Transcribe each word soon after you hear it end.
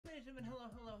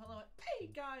gentlemen, hello. Hey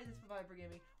guys, it's Viper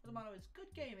Gaming, where the motto is good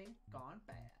gaming gone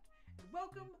bad. And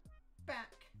welcome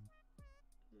back.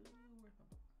 Where's my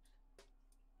bookmarks?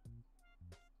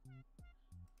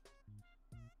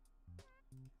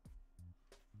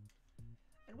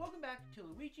 And welcome back to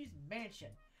Luigi's Mansion.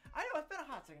 I know, it's been a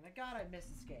hot second. God, I missed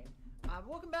this game.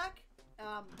 Welcome back.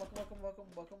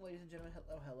 Welcome, ladies and gentlemen.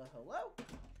 Hello.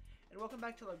 And welcome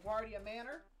back to LaGuardia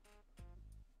Manor.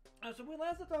 So when we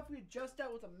last left off, we had just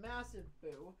dealt with a massive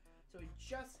boo. So we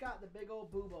just got the big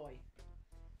old boo boy.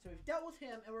 So we've dealt with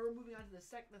him, and we're moving on to the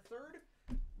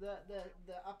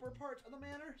upper part of the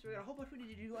manor. So we got a whole bunch we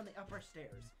need to do on the upper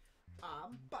stairs.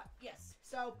 But yes,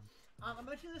 so I'm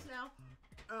gonna do this now.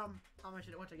 I'll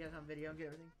mention it once I get it on video and get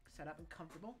everything set up and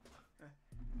comfortable.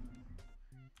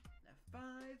 F5.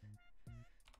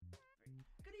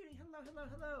 Good evening.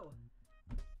 Hello.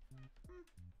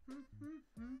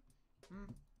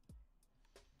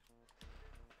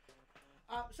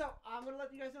 So I'm gonna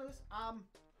let you guys know this.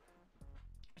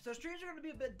 So streams are gonna be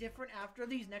a bit different after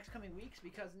these next coming weeks,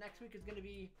 because next week is gonna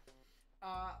be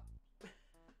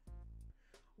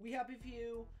We Happy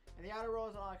Few and the Outer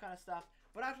Worlds and all that kind of stuff.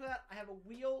 But after that, I have a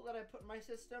wheel that I put in my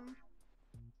system,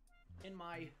 in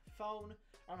my phone,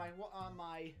 on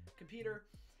my computer,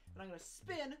 and I'm gonna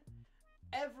spin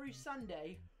every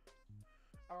Sunday.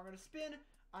 Or I'm gonna spin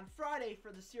on Friday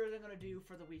for the series I'm gonna do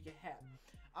for the week ahead.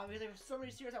 Because there's so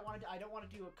many series I don't want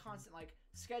to do a constant like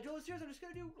schedule of series. I'm just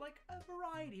gonna do like a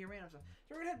variety of random stuff.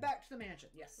 So we're gonna head back to the mansion.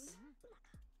 Yes.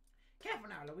 Careful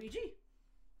now, Luigi.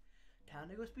 Time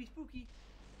to go be spooky.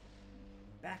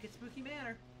 Back at Spooky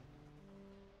Manor.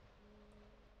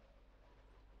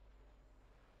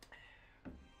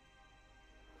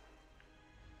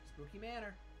 Spooky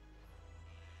Manor.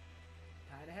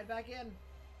 Time to head back in.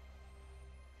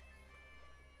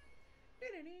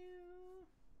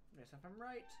 Yes, if I'm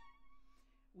right,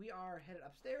 we are headed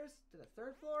upstairs to the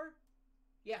third floor.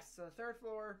 Yes, so the third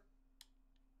floor.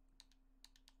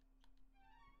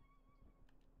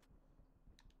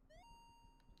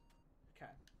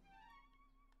 Okay.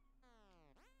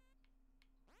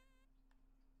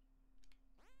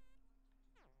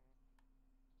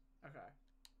 Okay.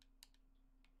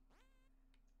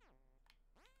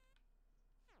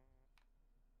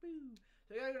 Boo.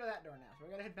 So we gotta go to that door now. So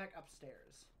we gotta head back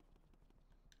upstairs.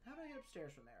 How do I get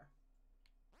upstairs from there?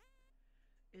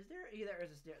 Is there... Yeah,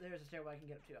 there's a stairway I can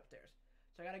get up to upstairs.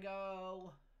 So I gotta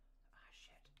go... Ah,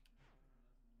 shit.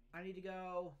 I need to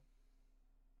go...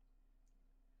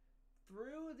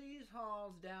 through these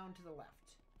halls down to the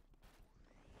left.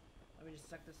 Let me just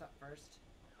suck this up first.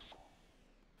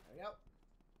 There we go.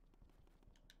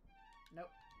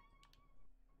 Nope.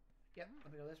 Yep,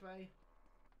 let me go this way.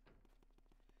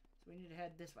 So we need to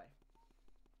head this way.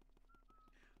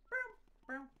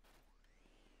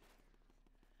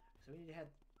 So we need to head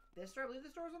this door. I believe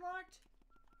this door is unlocked.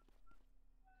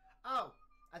 Oh,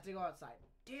 I have to go outside.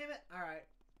 Damn it. Alright.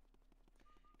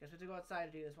 Guess we have to go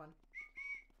outside to do this one.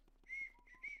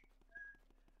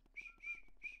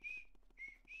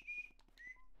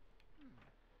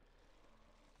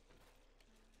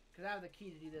 Because I have the key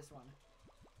to do this one.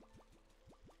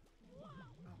 Oh,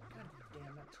 god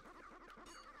damn it.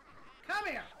 Come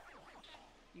here!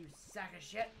 You sack of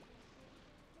shit!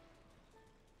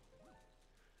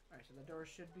 Alright, so the door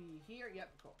should be here. Yep,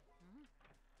 cool.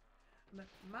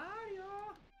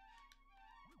 Mario!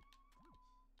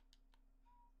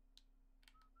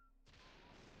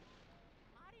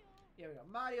 Here we go.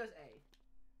 Mario's A.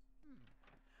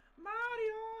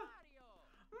 Mario!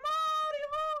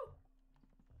 Mario!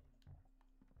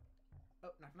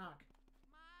 Oh, knock knock.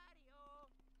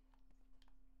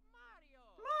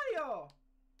 Mario!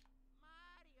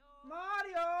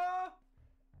 Mario!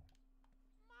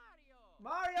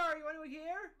 Mario, are you anywhere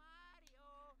here? Mario!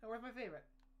 Oh, where's my favorite?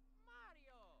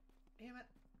 Mario! Damn it.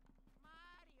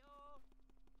 Mario!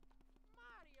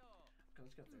 Okay,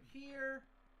 let's go through here.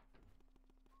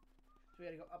 So we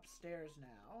gotta go upstairs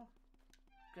now.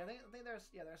 Okay, I think there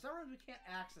are some rooms we can't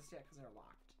access yet because they're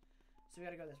locked. So we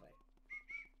gotta go this way.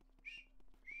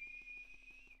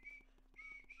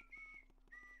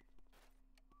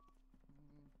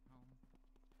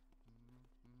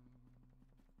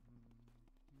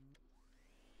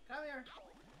 Come here!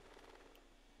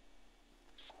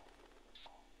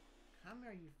 Come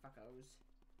here, you fuckos.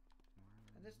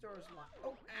 And this door is locked.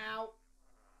 Oh, ow!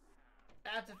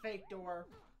 That's a fake door.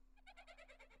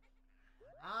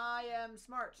 I am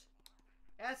smart.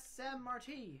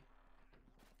 SMRT.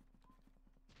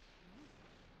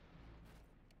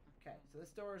 Okay, so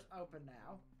this door is open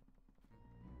now.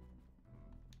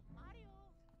 Mario.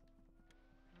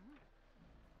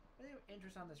 Any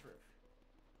interest on this roof?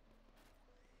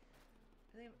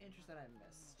 anything of interest that I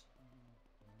missed?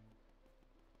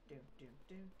 Okay,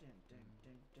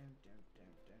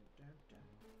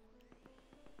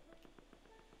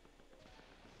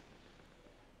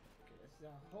 this is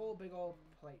a whole big old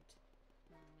plate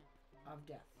of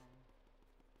death.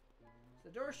 So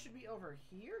the door should be over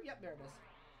here. Yep, there it is.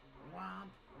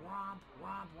 Womp, womp,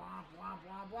 womp, womp, womp,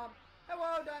 womp, womp.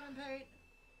 Hello, Diamond Paint.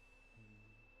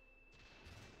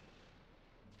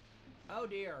 Oh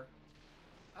dear.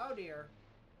 Oh dear.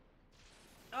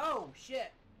 Oh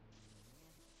shit.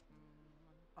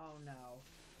 Oh no.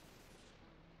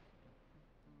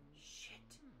 Shit.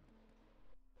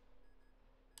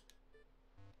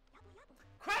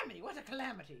 Criminy, what a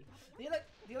calamity!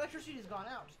 The electricity has gone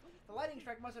out. The lightning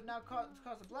strike must have now caused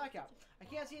a blackout. I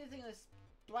can't see anything in this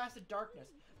blasted darkness.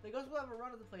 The ghost will have a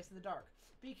run of the place in the dark.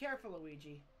 Be careful,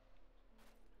 Luigi.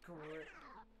 Great.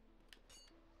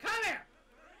 Come here!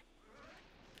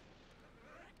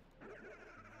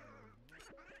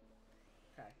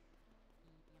 Okay.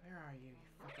 Where are you,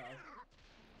 fucko?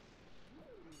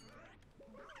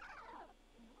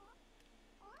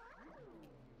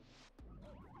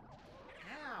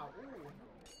 Now, ooh.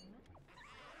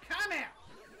 Come here!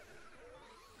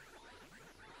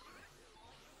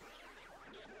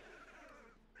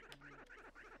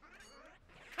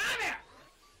 Come here!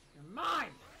 You're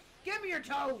mine! Give me your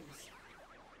toes!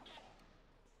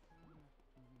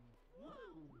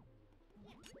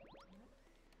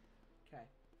 Okay.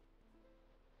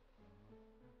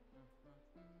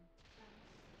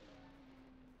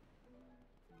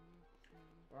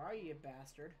 Where are you, you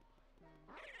bastard?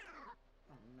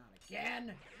 Oh, not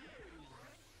again!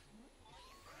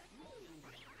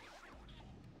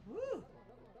 Woo!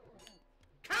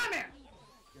 Come here!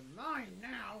 You're mine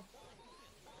now!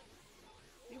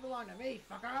 You belong to me,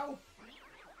 fucko!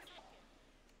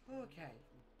 Okay.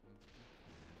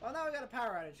 Well, now we got a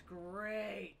power outage.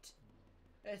 Great!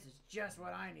 This is just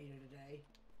what I needed today.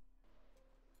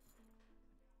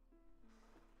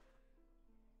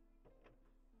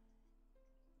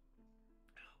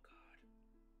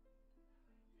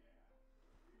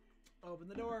 Open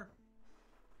the door.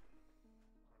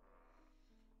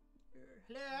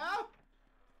 Hello?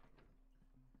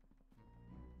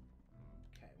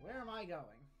 Okay, where am I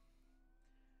going?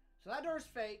 So that door's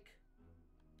fake.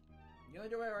 The only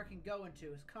door I can go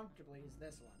into as comfortably is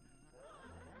this one.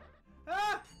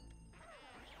 Ah!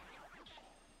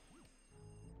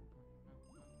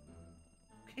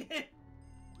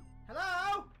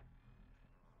 Hello?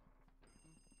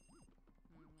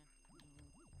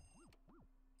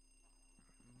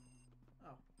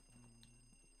 Oh.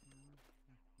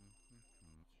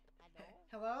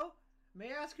 Hello?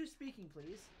 May I ask who's speaking,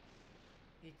 please?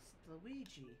 It's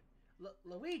Luigi.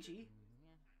 Luigi?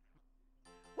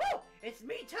 Woo! It's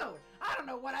me, Toad! I don't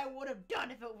know what I would have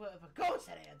done if a ghost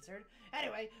had answered.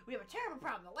 Anyway, we have a terrible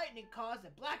problem. The lightning caused a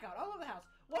blackout all over the house.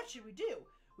 What should we do?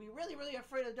 We're really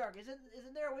afraid of the dark.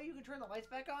 Isn't there a way you can turn the lights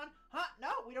back on? Huh?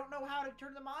 No, we don't know how to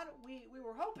turn them on. We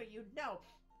were hoping you'd know.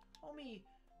 Oh me.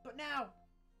 But now...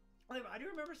 I do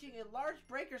remember seeing a large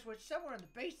breaker switch somewhere in the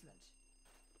basement.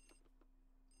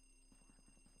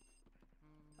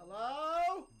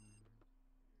 Hello?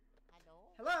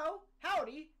 Hello?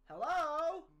 Howdy?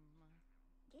 Hello?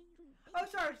 Oh,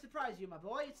 sorry to surprise you, my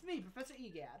boy. It's me, Professor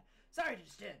Egad. Sorry to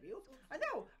disturb you. I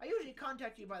know, I usually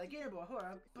contact you by the Game Boy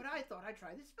Horror, but I thought I'd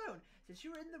try this phone, since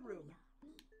you were in the room.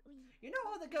 You know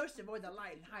all the ghosts avoid the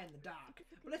light and hide in the dark.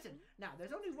 But listen, now,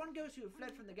 there's only one ghost who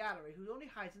fled from the gallery, who only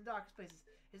hides in darkest places.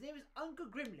 His name is Uncle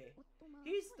Grimly.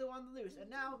 He's the one on the loose, and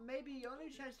now maybe your only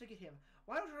chance to get him.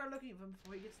 Why don't you try looking for him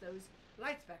before he gets those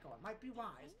lights back on? Might be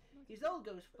wise. He's old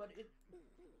ghost, but it's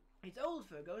old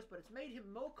for a ghost, but it's made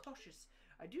him more cautious.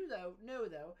 I do know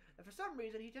though that for some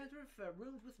reason he tends to prefer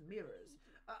rooms with mirrors.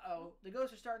 Uh-oh, the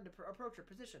ghosts are starting to approach your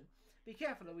position. Be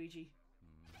careful, Luigi.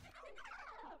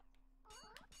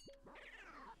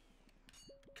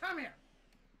 Come here!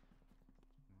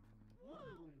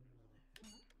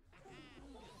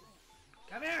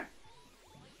 Come here!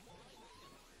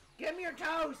 Give me your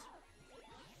toes!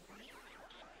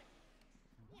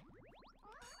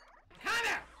 Come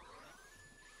here!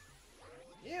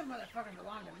 You motherfuckers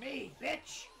belong to me,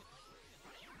 bitch!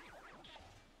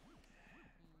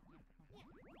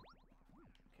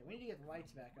 Okay, we need to get the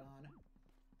lights back on.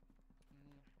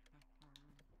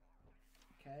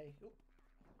 Okay. Oop.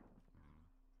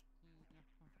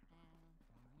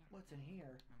 What's in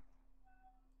here?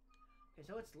 Okay,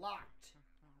 so it's locked.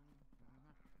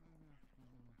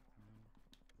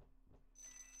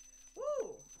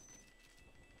 Woo!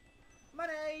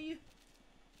 Money!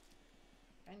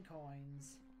 And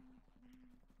coins.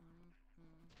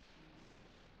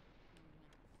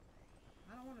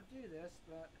 I do this,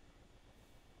 but...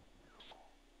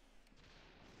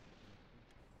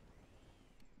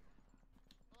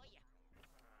 Oh yeah.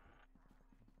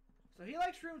 So he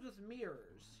likes rooms with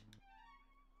mirrors.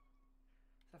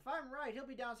 So if I'm right, he'll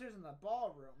be downstairs in the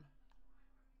ballroom.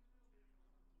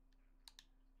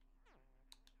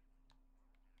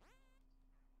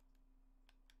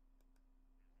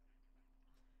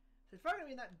 So it's probably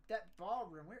going to be in that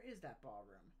ballroom. Where is that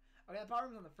ballroom? Okay, that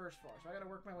ballroom's on the first floor, so I got to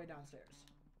work my way downstairs.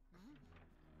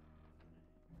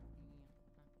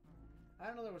 I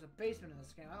don't know there was a basement in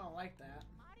this game. I don't like that.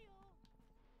 Mario.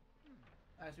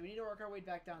 Alright, so we need to work our way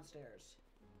back downstairs.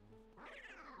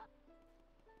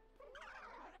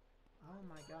 Oh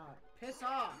my god. Piss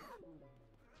off!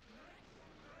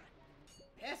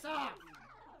 Piss off!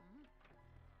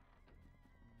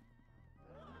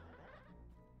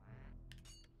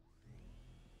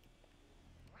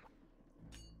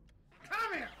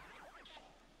 Come here!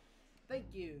 Thank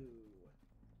you.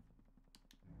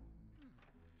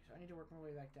 So I need to work my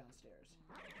way back downstairs.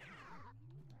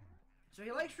 So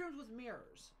he likes rooms with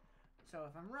mirrors. So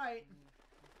if I'm right,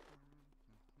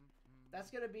 that's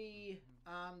gonna be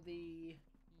the...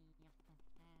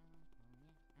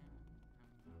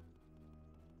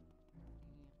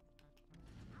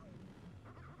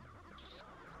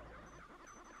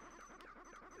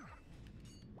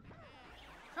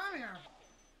 Come here!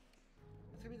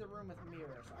 That's gonna be the room with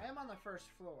mirrors. So I am on the first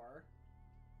floor.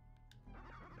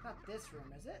 Not this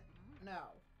room, is it?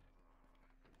 No.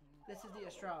 This is the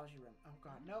astrology room. Oh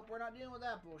god, nope, we're not dealing with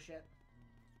that bullshit.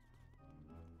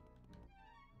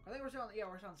 I think we're still on, yeah,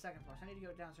 we're still on the second floor, so I need to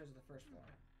go downstairs to the first floor.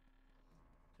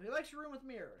 So he likes a room with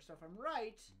mirrors, so if I'm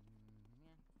right...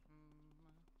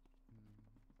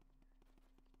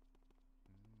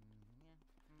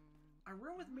 A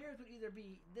room with mirrors would either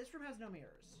be... This room has no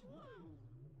mirrors.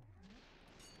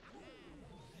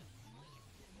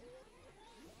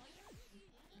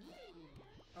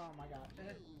 Oh my god.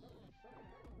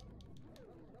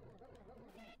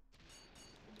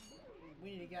 We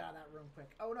need to get out of that room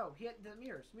quick. Oh no, he had the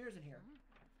mirrors. Mirrors in here.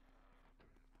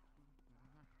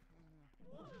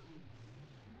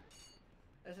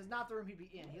 This is not the room he'd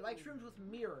be in. He likes rooms with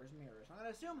mirrors. I'm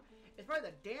gonna assume it's probably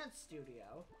the dance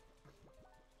studio.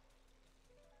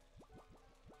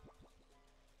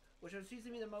 Which seems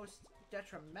to be the most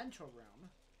detrimental room.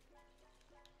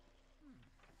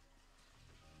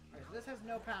 Alright, so this has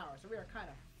no power, so we are kind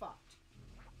of fucked.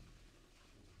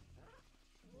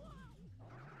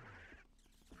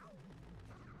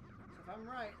 So if I'm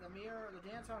right, the mirror, the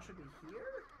dance hall should be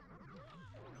here?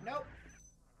 Nope.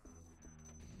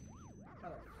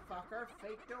 Motherfucker,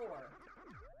 fake door.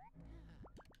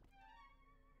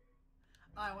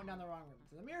 Oh, I went down the wrong room.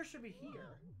 So the mirror should be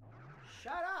here.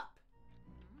 Shut up!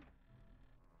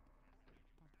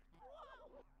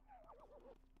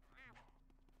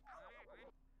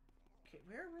 Okay,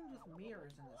 where are rooms with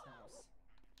mirrors in this house?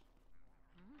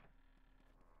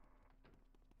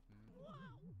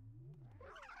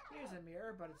 Here's a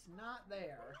mirror, but it's not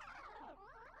there.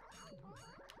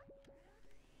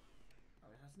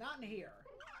 Okay, so it's not in here.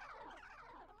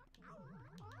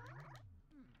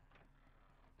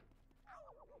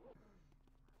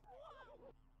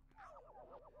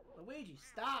 Luigi,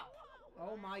 stop!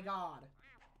 Oh my god.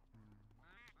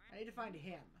 I need to find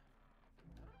him.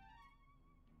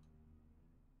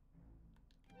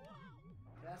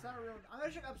 That's not a room. I'm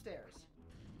gonna check upstairs.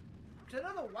 Because I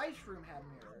know the wife's room had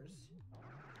mirrors.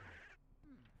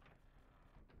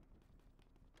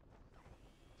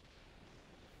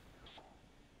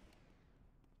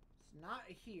 It's not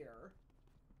here.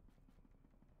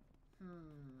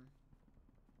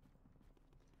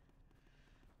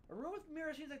 A room with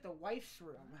mirrors seems like the wife's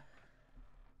room.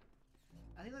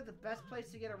 I think like the best place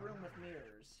to get a room with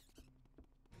mirrors.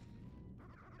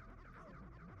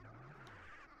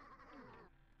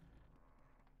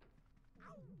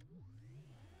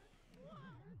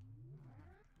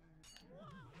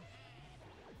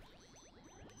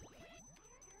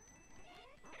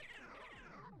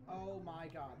 Oh my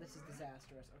god, this is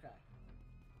disastrous. Okay.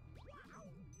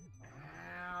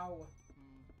 Ow!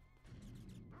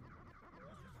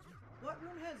 What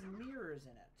room has mirrors in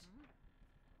it?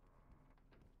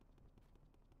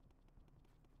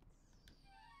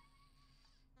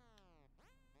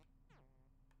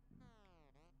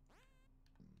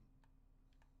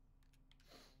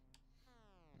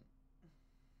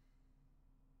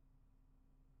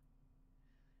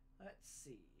 Let's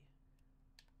see.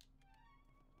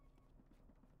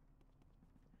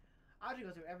 I'll have to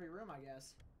go through every room, I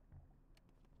guess.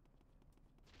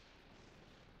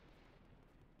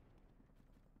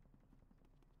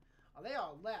 Oh, they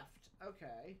all left.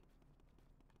 Okay.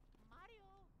 Mario.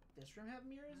 this room have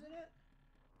mirrors in it?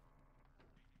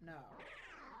 No.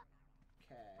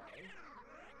 Okay.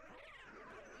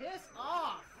 Piss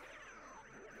off!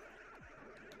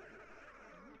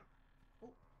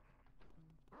 Oh.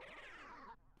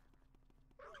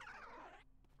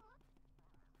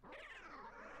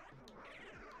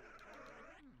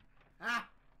 Ah!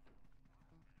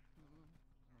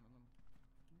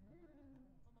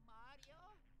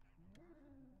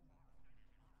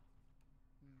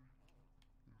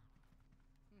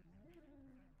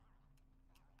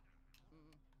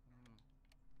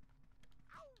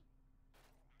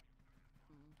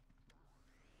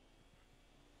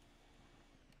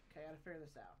 Okay, I gotta figure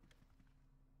this out.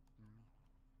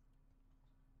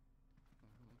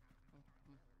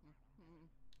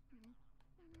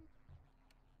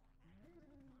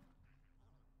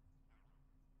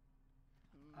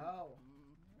 Oh.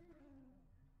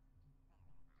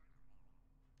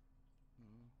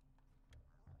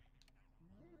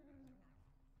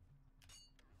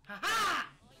 Ha-ha!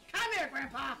 Come here,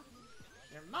 Grandpa!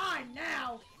 You're mine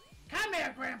now! Come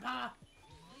here, Grandpa!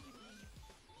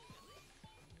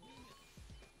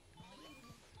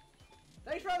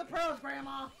 Thanks for the pros,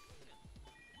 Grandma!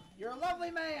 You're a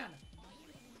lovely man!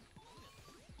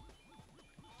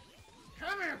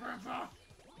 Come here, Grandpa!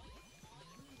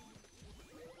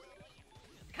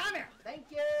 Come here! Thank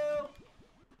you!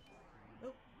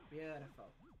 Oh, beautiful.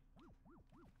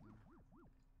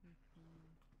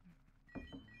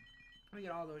 Let me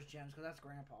get all those gems, because that's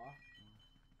Grandpa.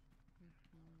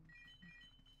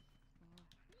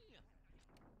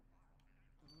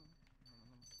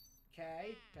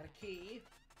 Okay, got a key.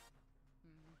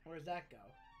 Where does that go?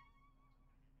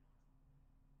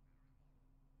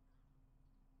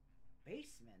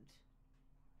 Basement?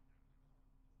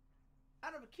 I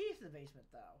don't have a key to the basement,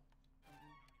 though.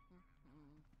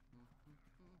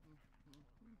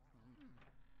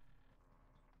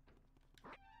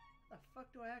 How the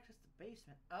fuck do I access the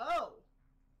basement? Oh!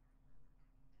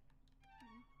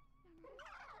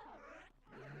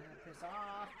 Yeah, piss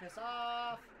off, piss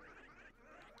off!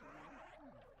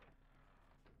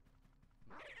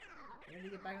 I need to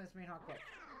get back in this main hall quick.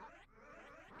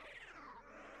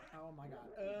 Oh my god.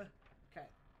 Okay.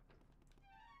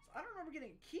 So I don't remember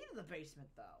getting a key to the basement,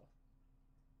 though.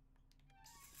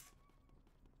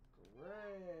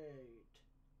 Great.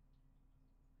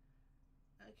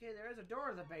 Okay, there is a door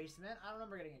to the basement. I don't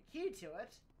remember getting a key to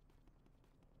it.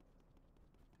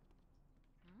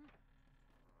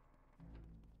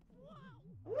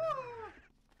 Woo!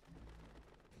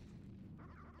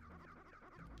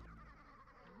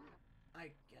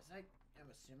 I guess I'm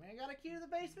assuming I got a key to the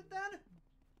basement then?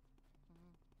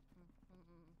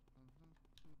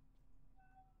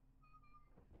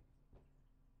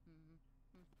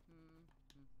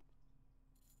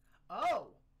 Oh!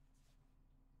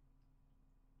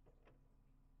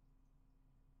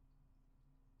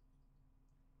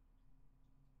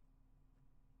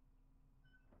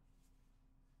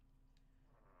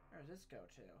 Where does this go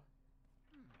to?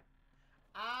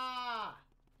 Ah!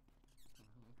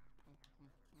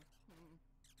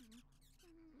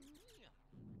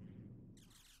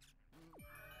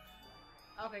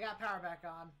 Okay, got power back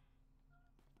on.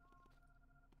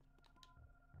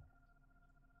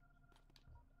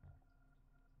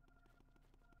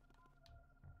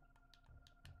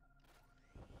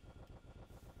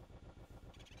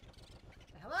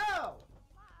 Hello!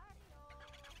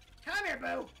 Come here,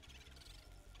 boo!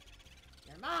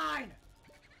 You're mine!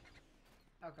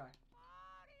 Okay.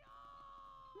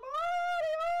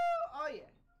 Mario! Oh, yeah.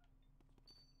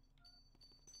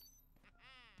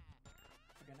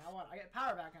 Okay, now what? I get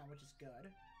power back on, which is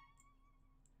good.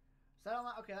 So that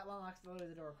unlocks, okay, that unlocks literally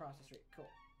the door across the street. Cool.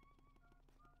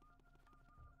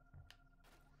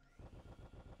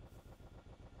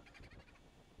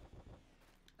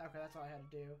 Okay, that's all I had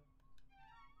to do.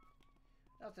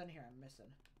 What's in here I'm missing?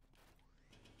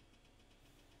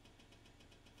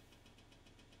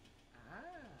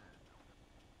 Ah.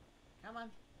 Come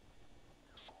on.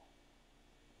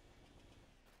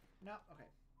 No, okay.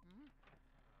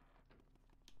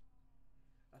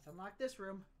 Let's unlock this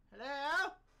room.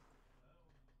 Hello?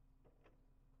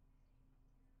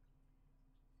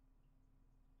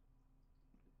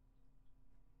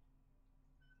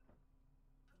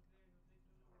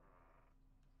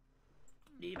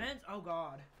 Demons? Oh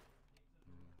god.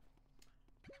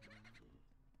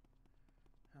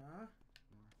 Huh?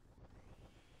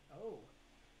 Oh.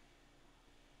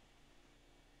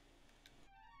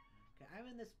 Okay, I'm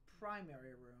in this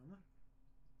primary room.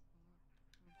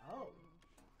 Oh.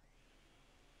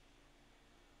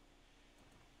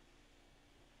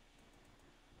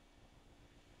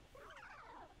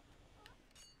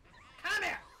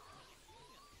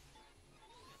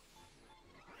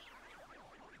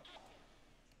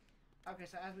 Okay,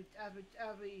 so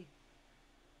as we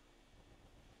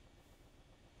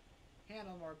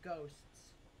handle more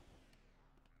ghosts.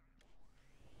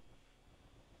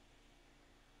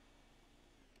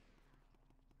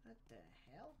 What the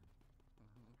hell?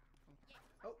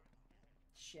 Oh,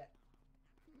 shit.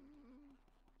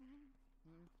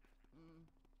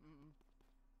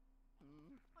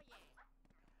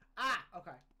 Ah,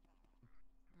 okay.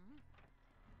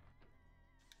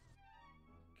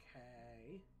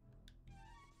 Okay.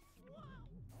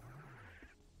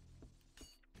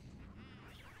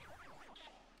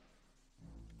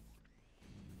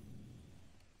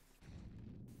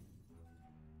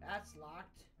 That's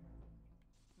locked.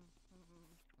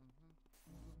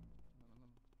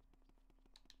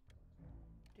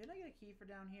 Did I get a key for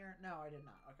down here? No, I did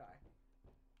not. Okay.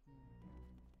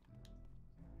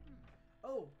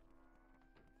 Oh.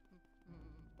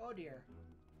 Oh dear.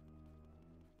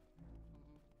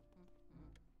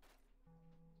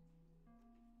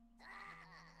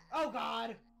 Oh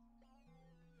God.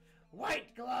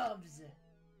 White gloves.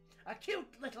 A cute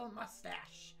little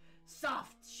mustache.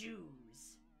 Soft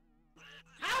shoes.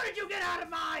 How did you get out of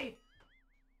my...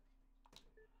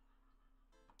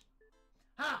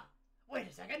 Huh. Wait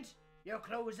a second. Your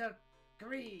clothes are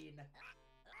green.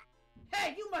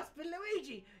 Hey, you must be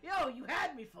Luigi. Yo, you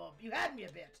had me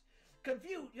a bit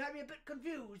confused. You had me a bit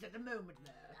confused at the moment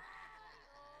there.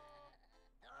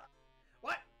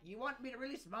 What? You want me to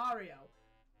release Mario?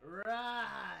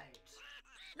 Right.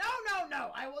 No, no,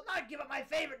 no. I will not give up my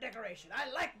favorite decoration.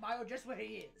 I like Mario just where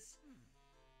he is.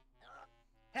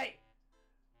 Hey.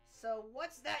 So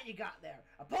what's that you got there?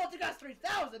 A Poltergeist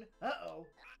 3000? Uh-oh.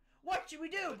 What should we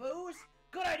do, Booze?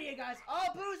 Good idea, guys.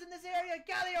 All Boos in this area,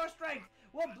 gather your strength.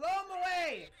 We'll blow them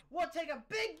away. We'll take a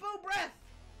big Boo breath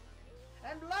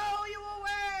and blow you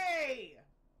away.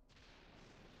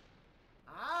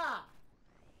 Ah.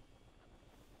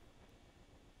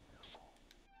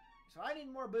 So I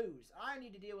need more Boos. I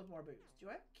need to deal with more Boos. Do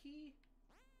I have a key?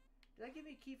 Did that give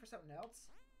me a key for something else?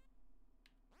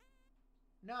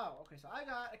 No. Okay, so I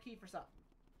got a key for something.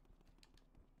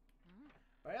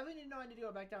 But I really need to know I need to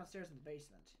go back downstairs in the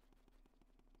basement.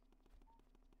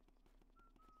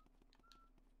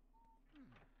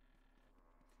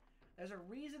 There's a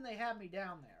reason they have me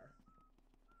down there.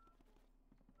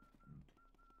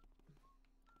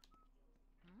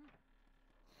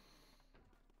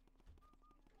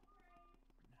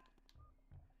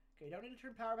 Okay, you don't need to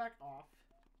turn power back off.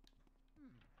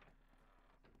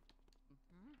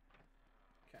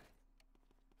 Okay.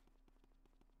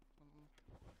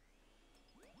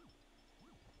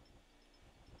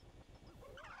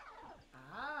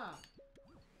 Ah!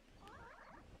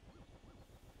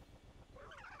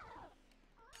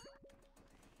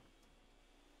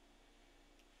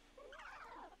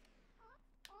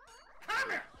 Come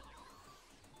here!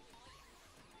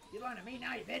 You belong to me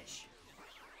now, you bitch!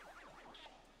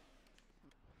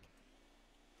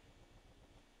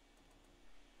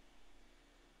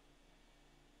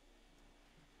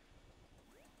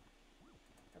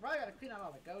 I probably gotta clean out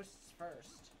all the ghosts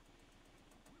first.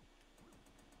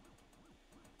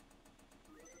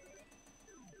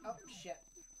 Oh, shit.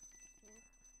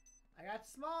 I got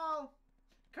small!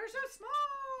 Curse out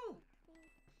small!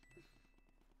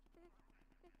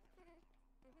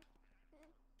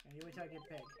 And you wait till I get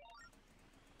big.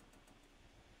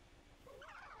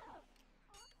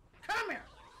 Come here!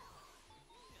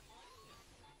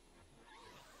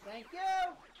 Thank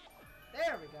you!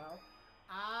 There we go.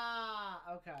 Ah,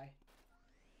 okay.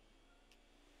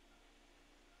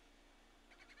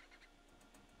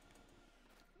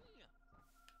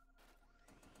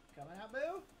 Coming out,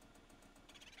 Boo?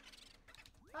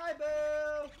 Hi,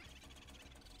 Boo!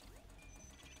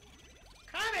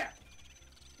 Come here!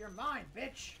 You're mine,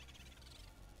 bitch!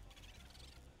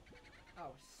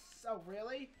 Oh, so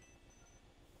really?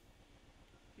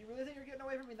 You really think you're getting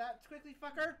away from me that quickly,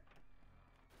 fucker?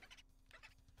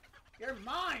 You're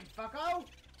mine, fucko!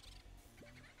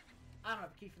 I don't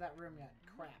have a key for that room yet.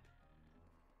 Crap.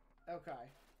 Okay.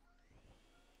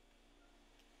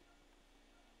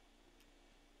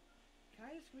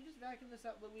 Can we just vacuum this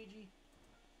up, Luigi?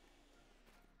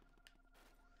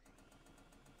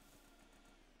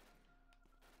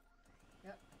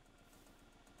 Yep.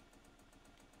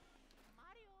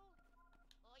 Mario.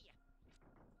 Oh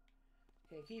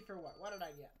yeah. Okay, key for what? What did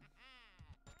I get?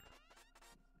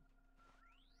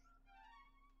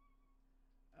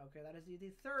 Okay, that is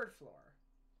the third floor.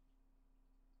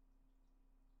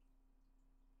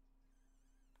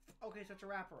 Okay, so it's a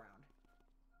wraparound.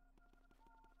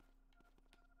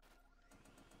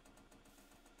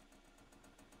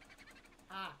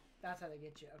 Ah, that's how they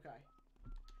get you. Okay.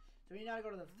 So we now go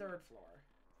to the 3rd floor.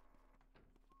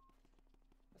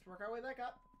 Let's work our way back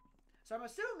up. So I'm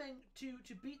assuming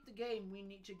to beat the game, we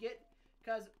need to get...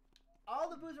 Because all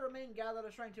the boos that remain gathered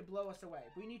are trying to blow us away.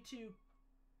 We need to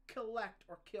collect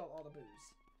or kill all the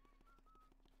boos.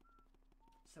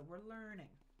 So we're learning.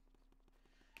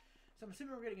 So I'm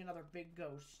assuming we're getting another big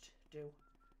ghost. Do.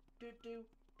 Do, do,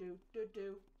 do, do,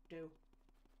 do, do.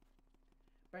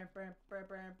 Bam, bam, bam,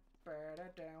 bam, bam,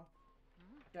 down.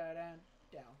 Da-da,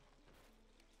 down.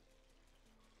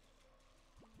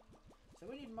 So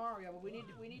we need Mario, but we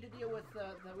need to deal with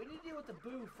the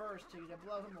boo first to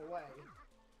blow him away.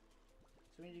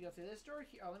 So we need to go through this door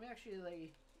here. Oh, let me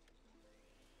actually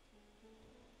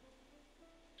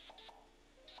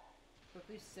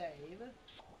quickly save.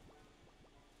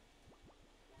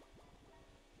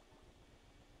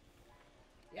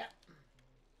 Yep.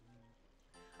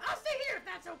 I'll stay here if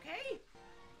that's okay.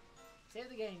 Save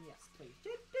the game, yes, please.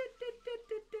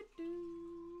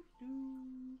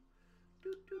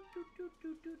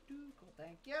 Cool,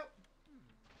 thank you.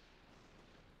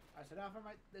 Alright, so now for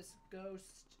this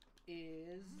ghost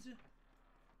is...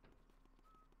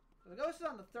 So the ghost is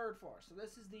on the 3rd floor, so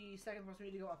this is the 2nd floor, so we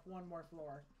need to go up one more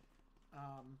floor.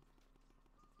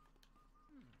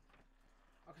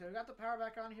 Okay, so we got the power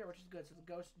back on here, which is good, so the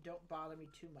ghosts don't bother me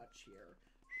too much here.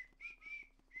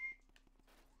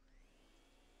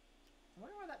 I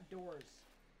wonder why that door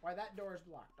is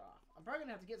blocked off. I'm probably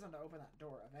gonna have to get something to open that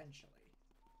door eventually.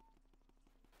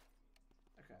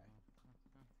 Okay.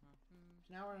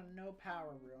 So now we're in a no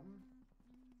power room.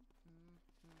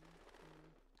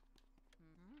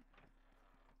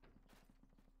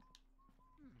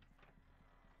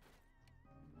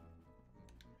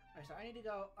 Alright, so I need to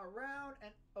go around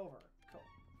and over. Cool.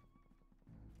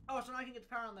 Oh, so now I can get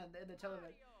the power on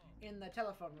in the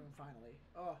telephone room finally.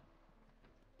 Oh.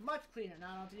 Much cleaner. Now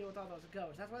I don't have to deal with all those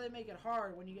ghosts. That's why they make it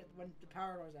hard when the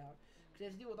power goes out. Because they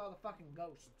have to deal with all the fucking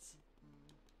ghosts.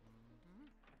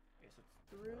 Okay, so it's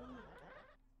through.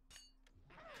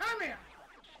 Come here!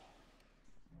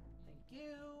 Thank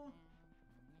you.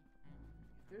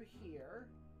 Through here.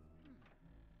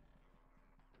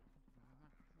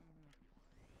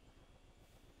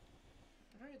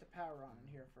 I'm trying to get the power on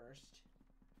in here first.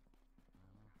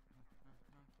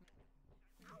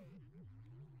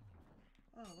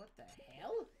 Oh, what the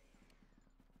hell?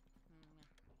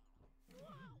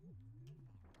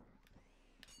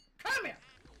 Come here!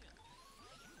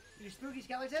 You spooky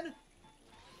skeleton!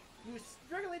 You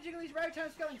spriggly jiggly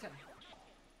ragtime skeleton!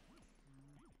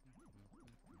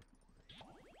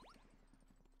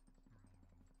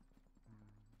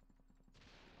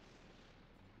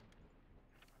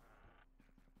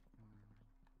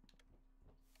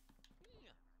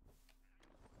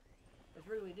 There's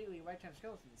wriggly diggly ragtime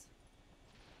skeletons.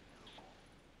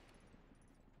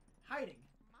 Hiding.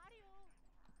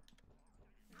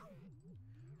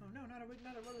 Oh no, not a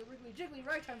wriggly jiggly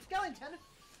ragtime skeleton!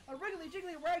 A wriggly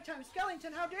jiggly ragtime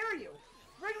skeleton, how dare you!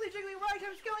 Wriggly jiggly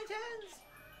ragtime skeletons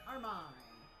are mine.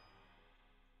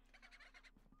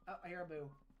 Oh, I hear a boo.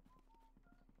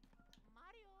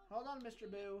 Hold on,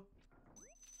 Mr. Boo.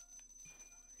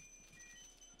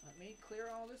 Let me clear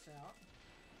all this out.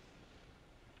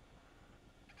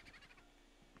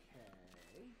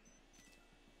 Okay.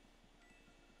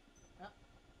 Ah.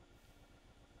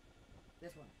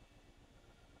 This one.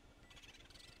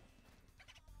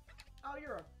 Oh,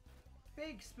 you're a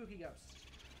big spooky ghost.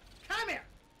 Come here!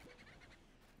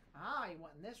 Ah, you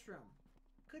went in this room.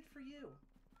 Good for you.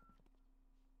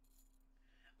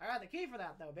 I got the key for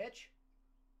that, though, bitch.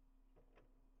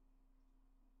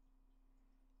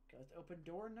 Okay, let's open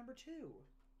door number 2.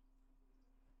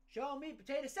 Show me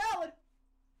potato salad!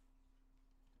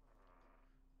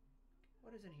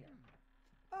 What is in here?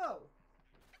 Oh!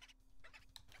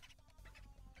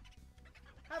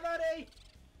 Hi, buddy!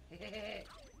 Okay.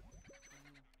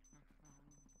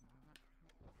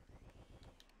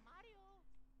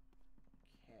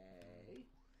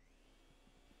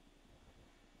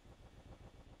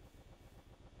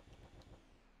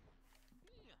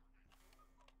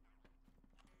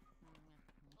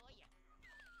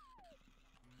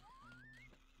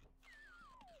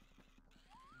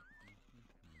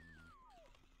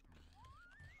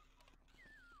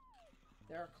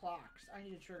 There are clocks. I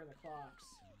need to trigger the clocks.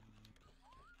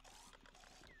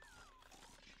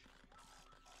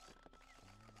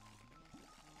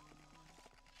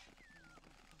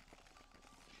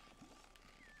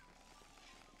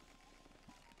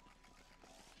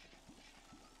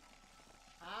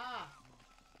 Ah!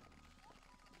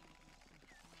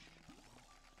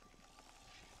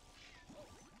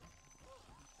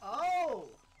 Oh!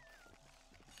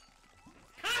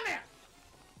 Come here!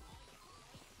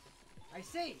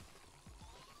 see.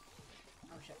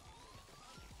 Oh shit.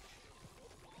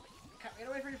 Get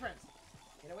away from your friends.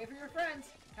 Get away from your friends.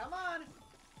 Come on.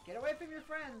 Get away from your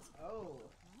friends. Oh.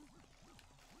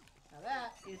 Now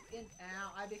that is in.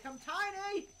 Ow, I become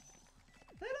tiny.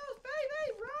 Little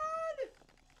baby, run!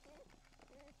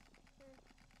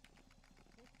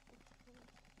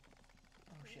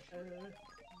 Oh shit. Alright,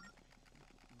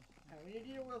 we need to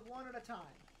deal with one at a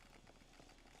time.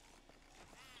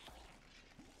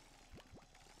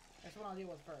 That's what I'll deal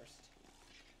with first.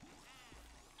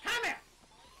 Come here!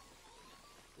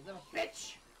 You little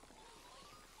bitch!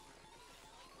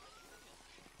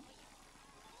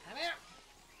 Come here!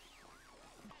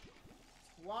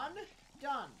 One,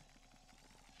 done.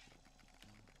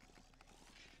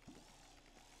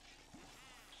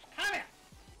 Come here!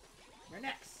 You're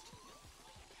next.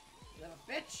 You little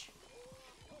bitch!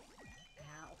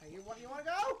 Ow, okay, you wanna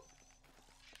go?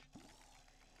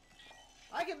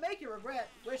 I can make you regret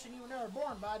wishing you were never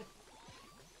born, bud.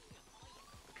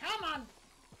 Come on!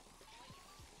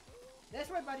 This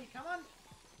way, buddy, come on!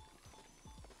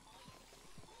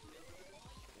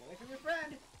 Get away from your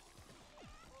friend!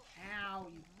 Ow,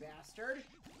 you bastard!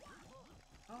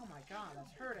 Oh my god,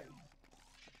 that's hurting.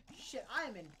 Shit, I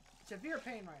am in severe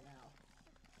pain right now.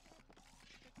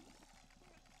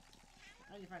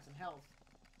 I need to find some health.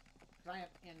 Because I am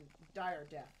in dire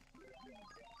death.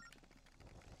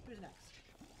 Who's next?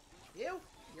 You?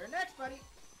 You're next, buddy!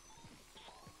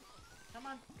 Come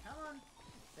on, come on.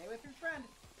 Stay away from your friend.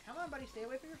 Come on, buddy, stay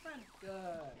away from your friend.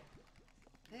 Good.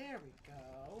 There we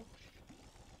go.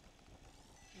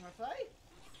 You wanna play?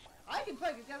 I can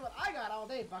play, because guess what? I got all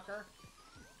day, fucker.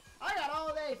 I got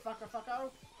all day, fucko.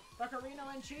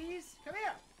 Fuckerino and cheese. Come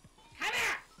here. Come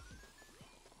here!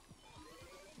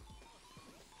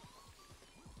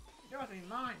 You're supposed to be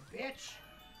mine, bitch.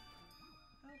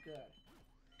 Oh, good.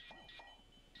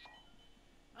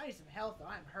 I need some health, though.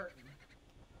 I'm hurting.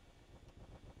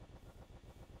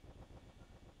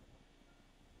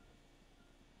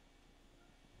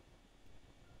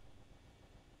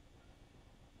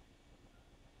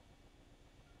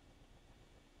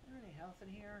 Is there any health in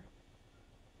here?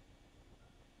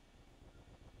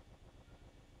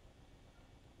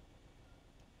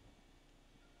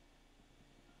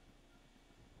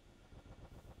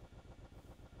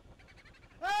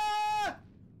 Ah!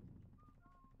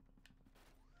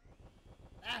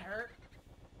 That hurt.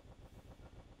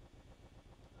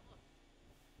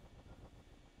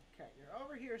 Okay, you're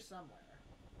over here somewhere.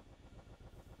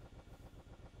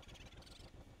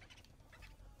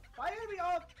 Why are we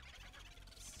all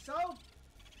so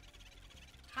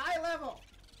high level?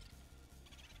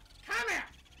 Come here!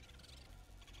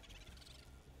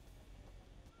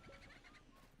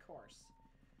 Of course.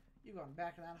 You going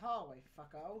back in that hallway,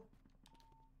 fucko.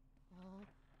 Okay,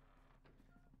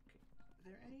 is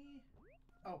there any...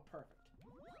 Oh, perfect.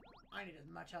 I need as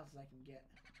much health as I can get.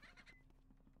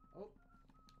 Oh.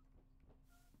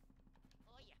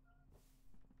 Oh yeah.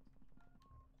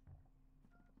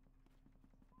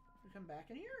 We come back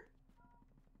in here?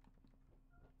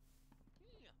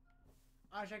 Yeah.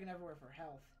 I was checking everywhere for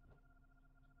health.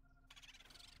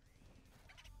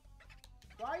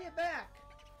 Why are you back?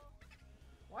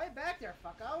 Why are you back there,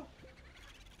 fucko?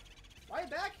 Why are you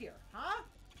back here, huh?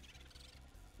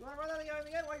 You wanna run that thing out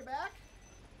again while you're back?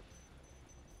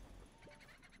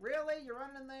 Really? You're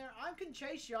running in there? I can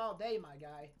chase you all day, my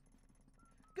guy.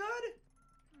 Good?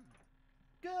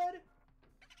 Good?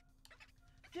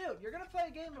 Dude, you're gonna play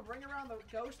a game of Ring Around the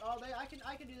Ghost all day? I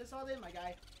can do this all day, my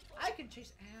guy. I can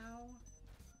chase... Ow.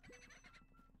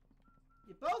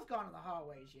 You both gone in the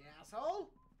hallways, you asshole.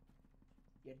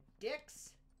 You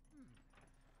dicks.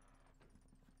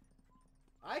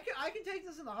 I can take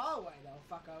this in the hallway, though,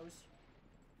 fuckos.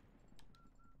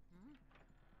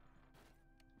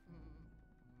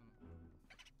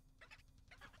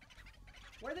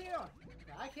 Where are they going?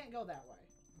 Okay, I can't go that way.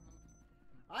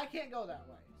 I can't go that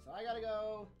way. So I gotta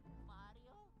go...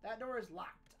 Mario? That door is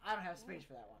locked. I don't have space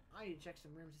for that one. I need to check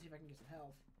some rooms to see if I can get some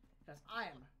health. Because I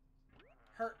am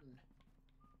hurting.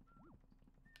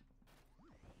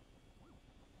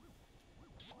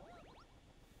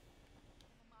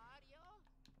 Mario?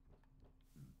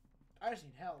 I just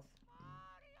need health.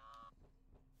 Mario?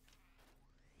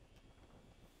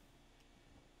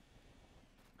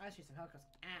 I just need some health because...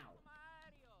 Ow. Mario?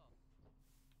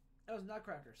 Those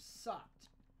nutcrackers sucked.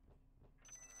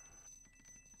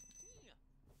 Yeah.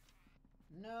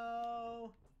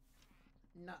 No.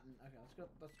 Nothing. Okay,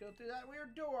 let's go through that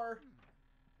weird door.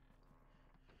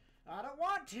 I don't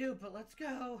want to, but let's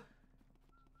go.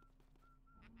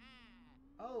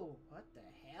 Oh, what the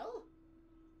hell?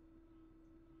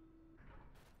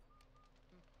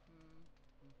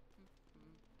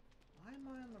 am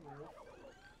I on the roof?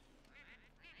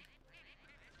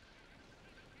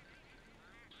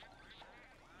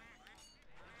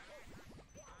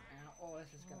 Ow, oh,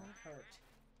 this is gonna hurt.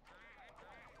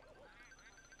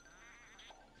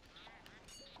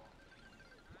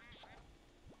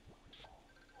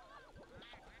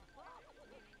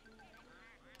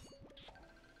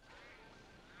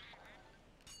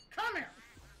 Come here!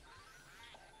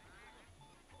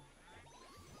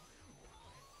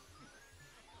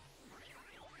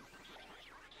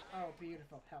 Oh,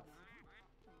 beautiful health.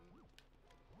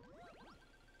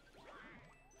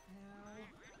 Now...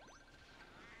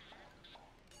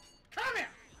 Come here!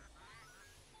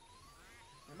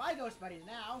 They're my ghost buddies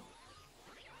now.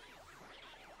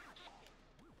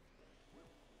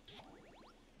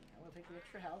 I will take the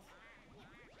extra health.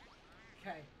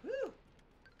 Okay. Woo!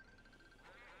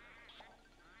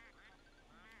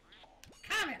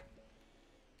 Come here!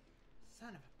 Son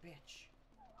of a bitch.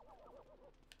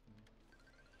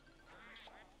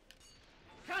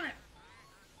 Come here!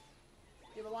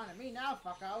 You belong to me now,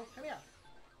 fucko. Come here.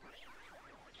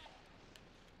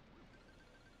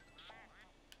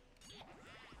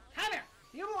 Come here!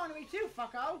 You belong to me too,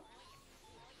 fucko!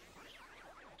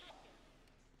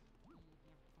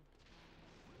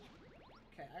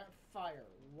 Okay, I got fire.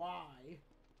 Why?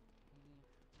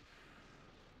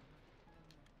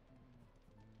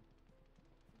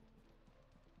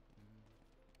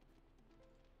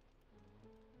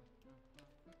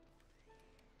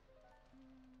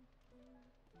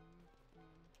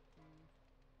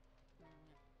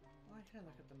 Why can't I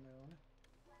look at the moon?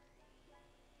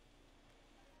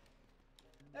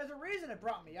 There's a reason it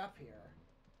brought me up here.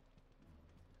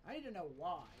 I need to know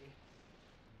why.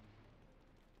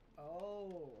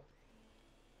 Oh.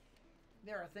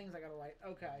 There are things I gotta light.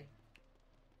 Okay.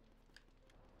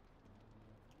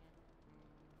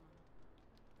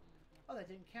 Oh, that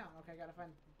didn't count. Okay, I gotta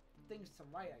find things to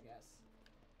light, I guess.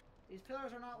 These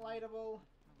pillars are not lightable.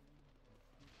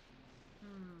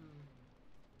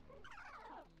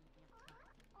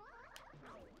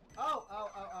 Oh, oh,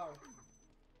 oh, oh.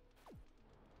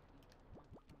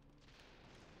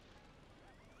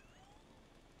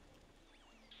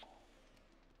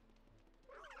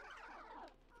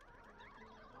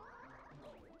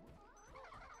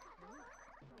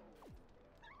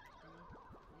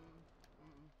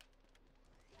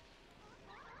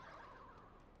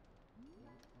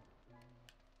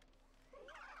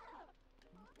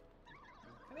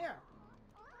 Come here.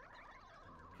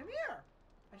 Come here.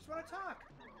 I just want to talk.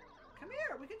 Come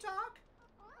here. We can talk.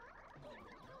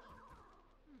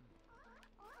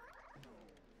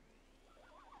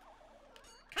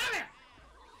 Come here.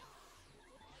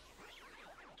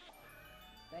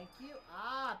 Thank you.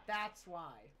 Ah, that's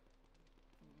why.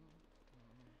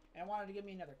 And wanted to give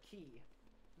me another key.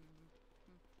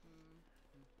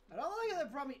 I don't like that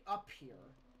it brought me up here.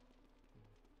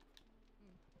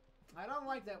 I don't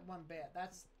like that one bit.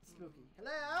 That's spooky.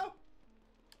 Hello?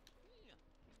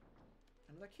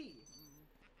 Another key.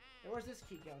 And where's this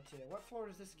key go to? What floor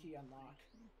does this key unlock?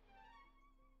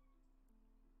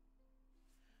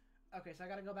 Okay, so I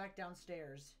gotta go back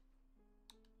downstairs.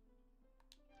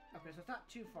 Okay, so it's not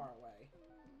too far away.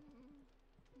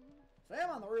 So I am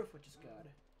on the roof, which is good.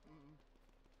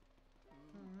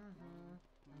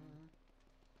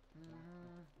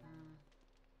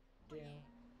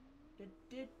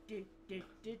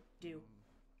 Do.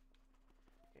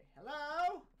 Okay,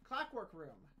 hello? Clockwork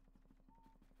room.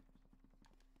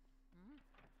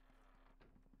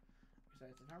 So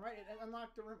it's right. It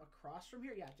unlocked the room across from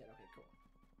here? Yeah, it did. Okay, cool.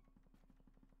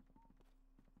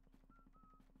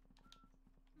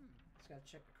 Just gotta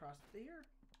check across here.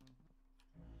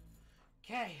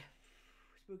 Okay.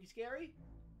 Spooky scary.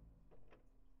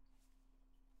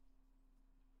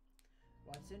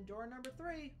 What's in door number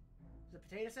 3? Is it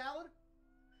potato salad?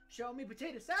 Show me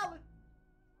potato salad!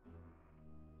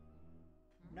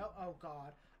 No, oh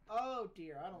god. Oh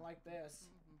dear, I don't like this.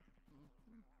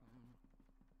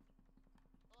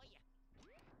 Oh yeah.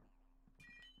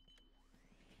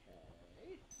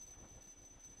 Okay.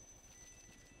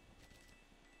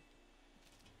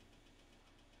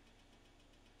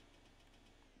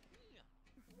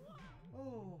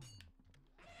 Oh.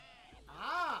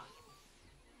 Ah!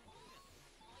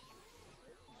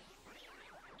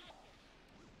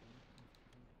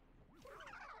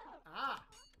 Ah!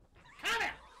 Come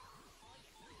here!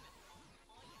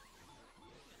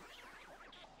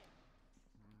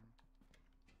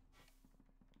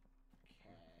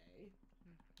 Okay.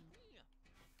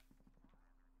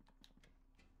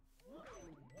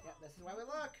 Yep, this is why we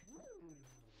look.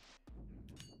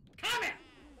 Come here!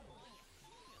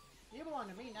 You belong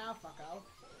to me now, fucko.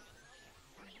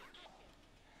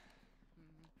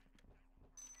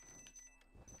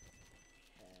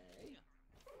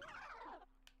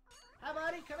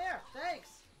 Hi, buddy. Come here. Thanks.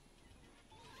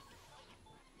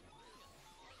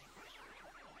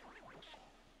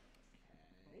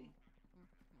 Okay.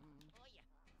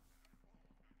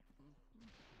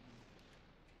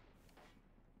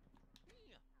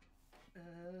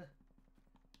 Oh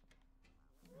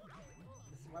yeah.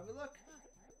 This is why we look.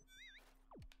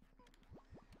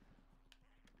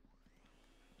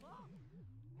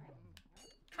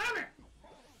 Come here!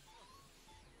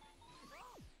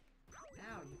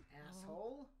 Ow, you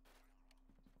asshole.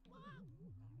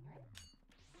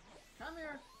 Come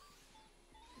here.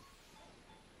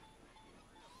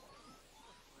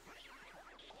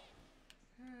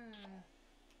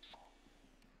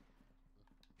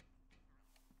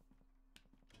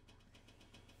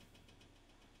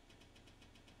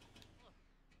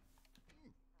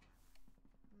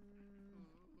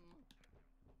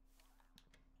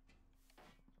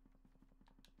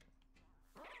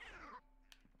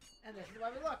 And this is why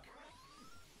we look.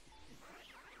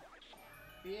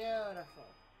 Beautiful.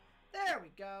 There we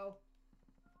go.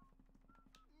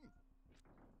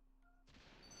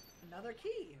 Another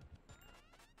key.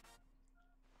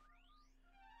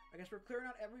 I guess we're clearing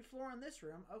out every floor in this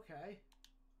room. Okay.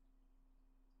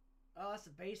 Oh, that's the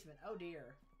basement. Oh,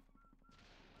 dear.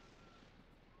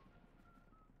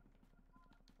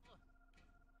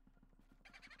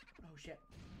 Oh, shit.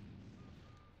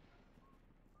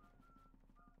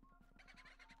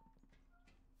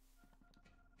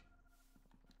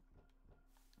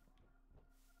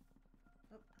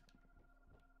 Oh.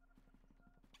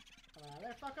 Come on,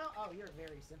 there, fucko. Oh, you're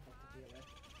very simple to deal with.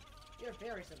 You're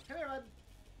very simple. Come here, bud.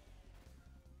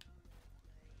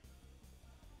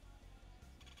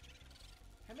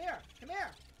 Come here! Come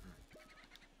here!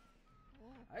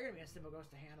 You're gonna be a simple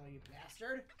ghost to handle, you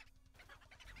bastard!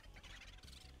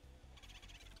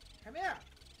 Come here!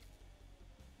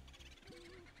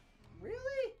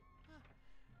 Really?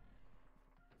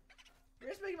 You're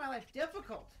just making my life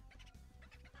difficult!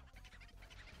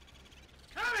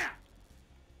 Come here!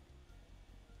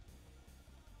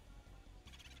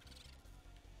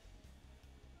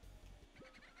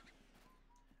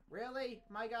 Really?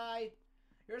 My guy?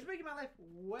 You're just making my life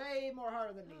way more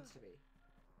harder than it needs to be.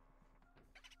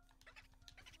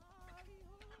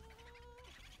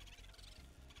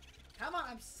 Come on,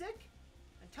 I'm sick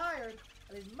and tired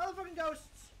of these motherfucking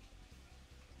ghosts.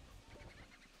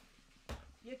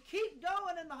 You keep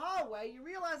going in the hallway, you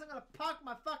realize I'm gonna pop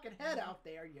my fucking head out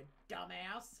there, you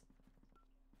dumbass.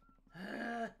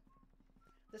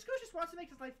 This ghost just wants to make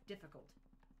his life difficult.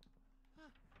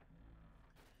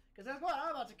 Because that's what,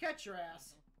 I'm about to catch your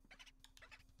ass.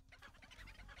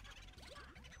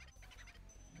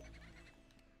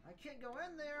 I can't go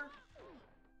in there.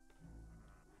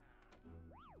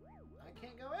 I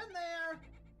can't go in there.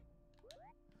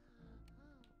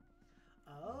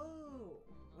 Oh,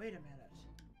 wait a minute.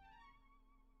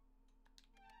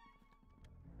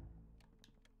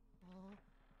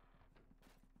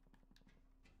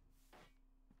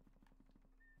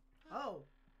 Oh,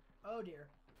 oh dear.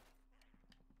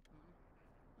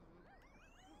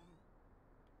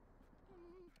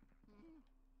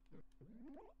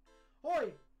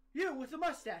 Oi! You with the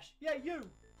mustache! Yeah,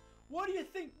 you! What do you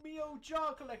think me old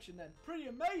jar collection then? Pretty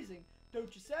amazing,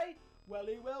 don't you say?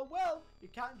 Welly, well, well, you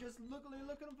can't just look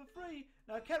at them for free.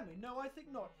 Now can we? No, I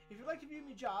think not. If you'd like to view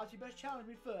me jars, you best challenge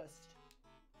me first.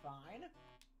 Fine.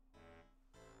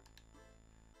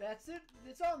 That's it.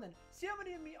 It's on then. See how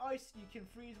many of me ice you can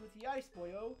freeze with the ice,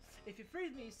 boyo. If you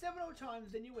freeze me 7 times,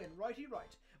 then you win. Righty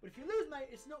right. But if you lose, mate,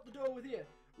 it's not the door with you.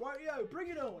 Righty-o, bring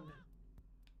it on.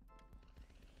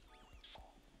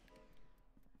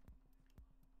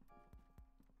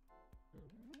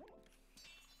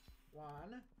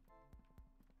 One.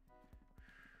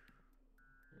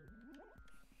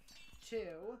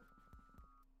 2.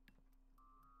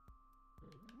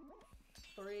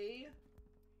 3.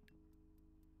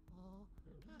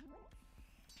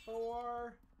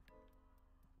 4.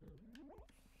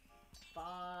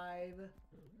 5.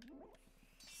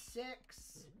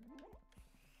 6.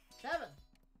 7.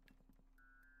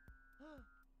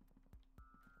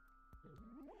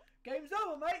 Game's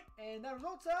over, mate, and the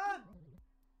results are...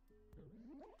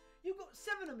 You got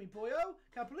 7 of me, boyo.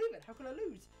 Can't believe it. How could I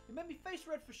lose? You made me face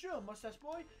red for sure, mustache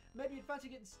boy. Maybe you'd fancy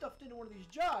getting stuffed into one of these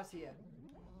jars here.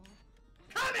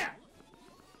 Come here!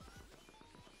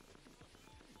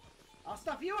 I'll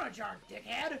stuff you in a jar,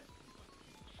 dickhead.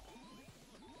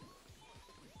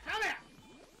 Come here!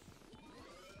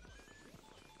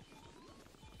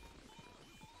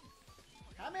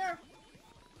 Come here!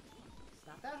 It's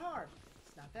not that hard.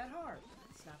 It's not that hard.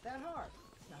 It's not that hard.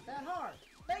 It's not that hard.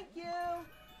 Thank you!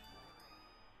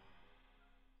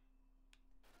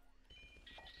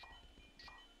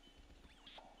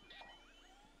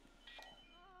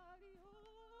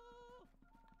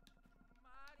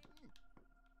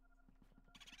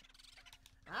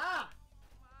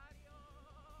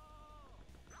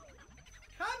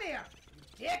 here,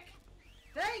 you dick!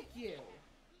 Thank you!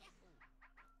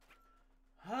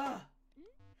 Huh.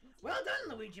 Well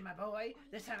done, Luigi, my boy.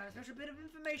 This time I have a special bit of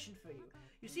information for you.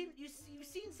 You've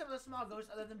seen some of the small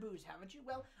ghosts other than Boo's, haven't you?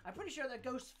 Well, I'm pretty sure they're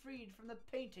ghosts freed from the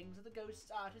paintings of the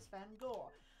ghost artist Van Gogh.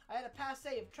 I had a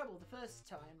passé of trouble the first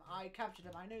time I captured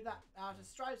him. I know that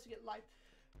artist strives to get life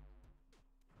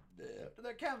to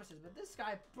their canvases, but this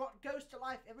guy brought ghosts to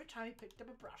life every time he picked up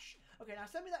a brush. Okay, now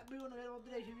send me that Boo and all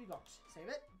the data you got. Save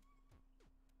it.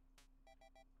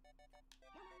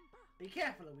 Be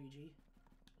careful, Luigi.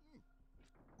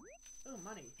 Oh,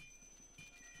 money.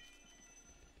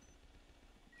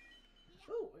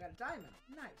 Ooh, we got a diamond.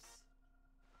 Nice.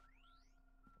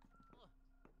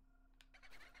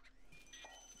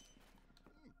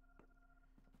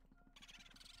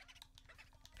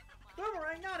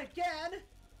 Boomerang, not again!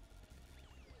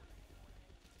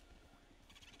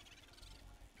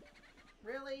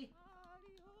 Really?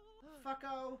 Fucko.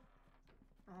 Oh,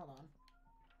 hold on.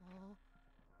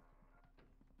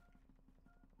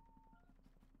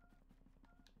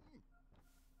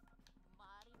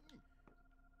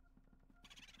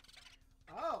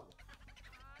 Oh!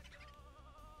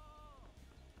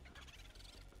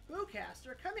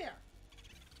 Boocaster, come here!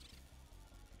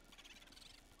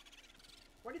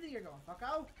 Where do you think you're going,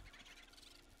 fucko?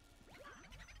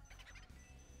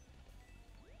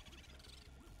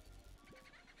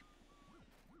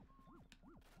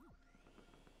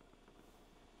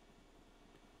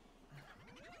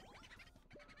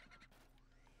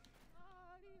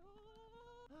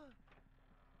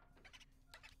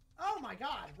 Oh my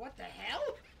god, what the hell?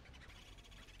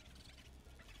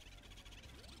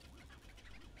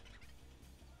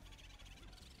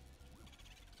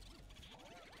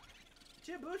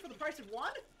 Two Boos for the price of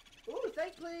one? Ooh,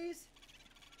 thank please.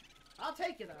 I'll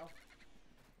take you though.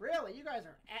 Really, you guys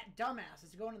are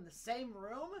dumbasses going in the same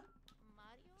room?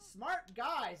 Smart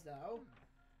guys though.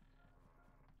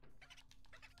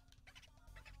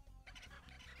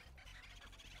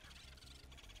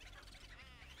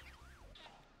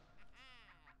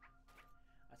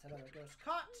 That's another ghost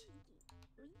caught.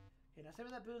 Okay, now send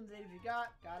me that boon that you got.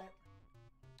 Got it.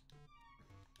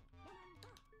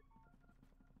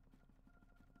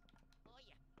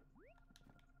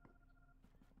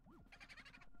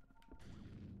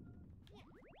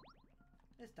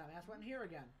 This dumbass went in here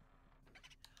again.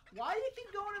 Why do you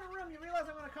keep going in a room? You realize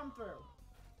I'm going to come through.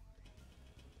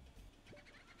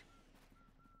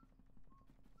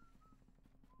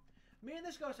 Me and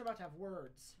this ghost are about to have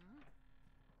words.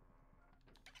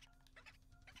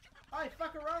 Hi,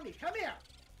 fuckaroni, come here!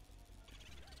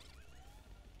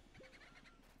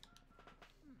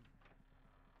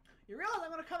 You realize I'm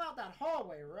going to come out that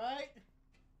hallway, right?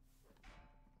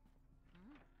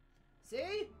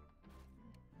 See?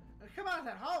 Come out of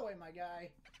that hallway, my guy.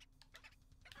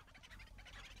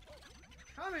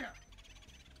 Come here.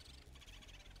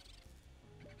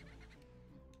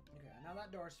 Okay, now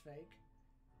that door's fake.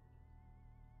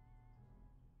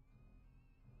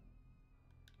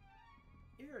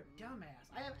 You're a dumbass.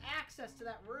 I have access to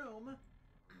that room.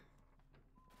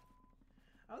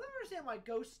 I don't understand why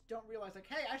ghosts don't realize, like,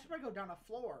 hey, I should probably go down a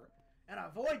floor and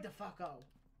avoid the fucko.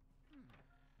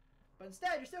 But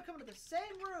instead, you're still coming to the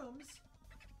same rooms.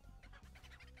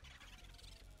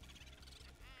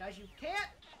 Guys, you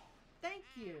can't. Thank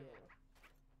you.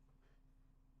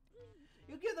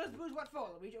 You give those boos what for,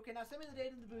 Luigi. Okay, now send me the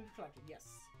data of the boos collected. Yes.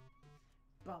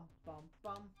 Bum, bum,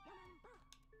 bum.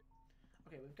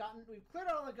 Okay, we've cleared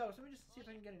out all the ghosts. Let me just see if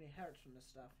I can get any hearts from this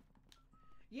stuff.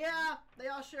 Yeah, they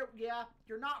all share. Yeah,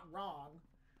 you're not wrong.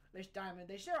 They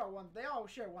all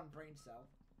share one brain cell.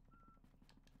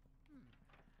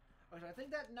 Okay, so I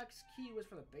think that next key was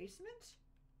for the basement.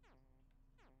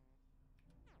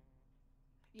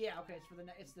 Yeah, okay,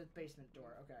 it's the basement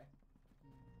door. Okay.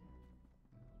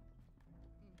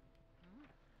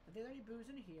 Are there any boos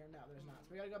in here? No, there's not.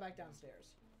 So we gotta go back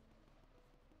downstairs.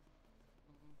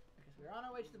 Okay, so we're on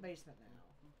our way to the basement now.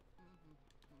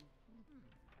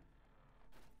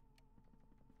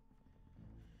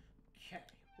 Okay,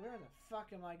 where the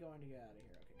fuck am I going to get out of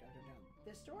here? Okay, gotta go down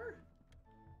this door?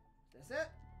 Is this it?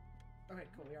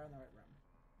 Okay, cool, we are in the right room.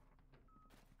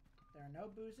 There are no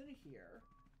boos in here.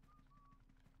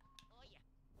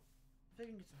 I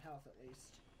think I can get some health at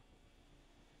least.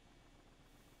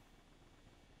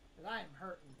 Because I am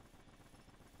hurting.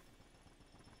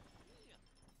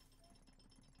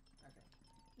 Okay.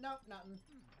 Nope, nothing.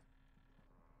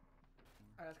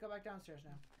 Alright, let's go back downstairs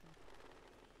now.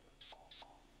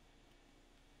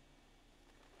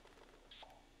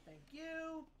 Thank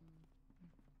you.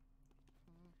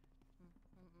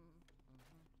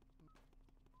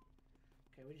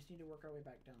 Okay, we just need to work our way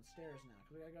back downstairs now.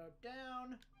 Because we gotta go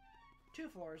down 2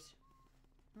 floors.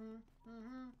 I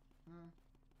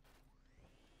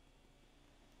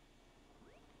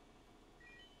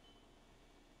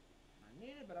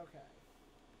need it, but okay.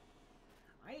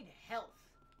 I need health.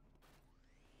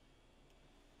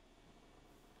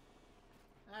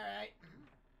 Alright.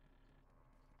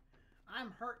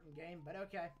 I'm hurting, game, but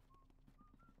okay.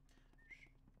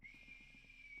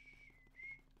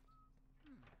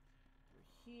 Through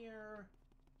here.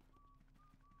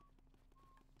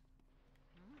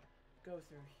 Go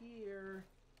through here.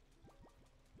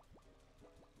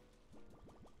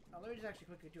 Oh, let me just actually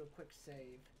quickly do a quick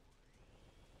save.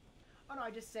 Oh no,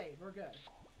 I just saved. We're good.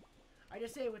 I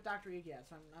just saved with Dr. Egas,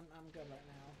 so I'm good right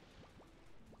now.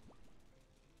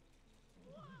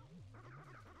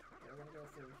 Okay, we're gonna go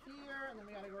through here, and then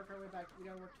we gotta work our way back. We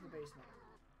gotta work to the basement.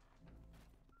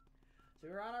 So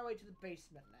we're on our way to the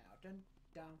basement now. Dun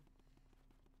dun.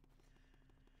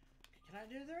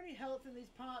 Is there any health in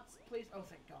these pots, please? Oh,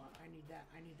 thank God! I need that.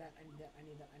 I need that. I need that. I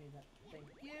need that. I need that. Thank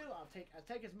you. I'll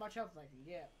take as much health as I can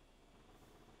get.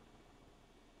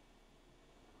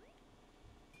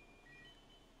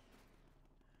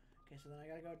 Okay, so then I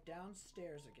gotta go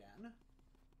downstairs again.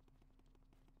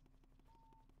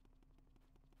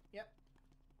 Yep.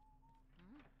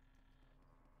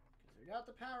 Because we got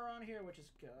the power on here, which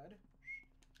is good.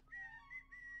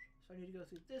 So I need to go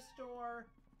through this door.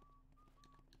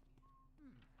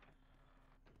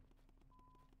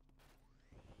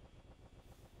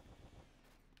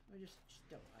 I just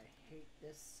don't. I hate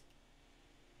this.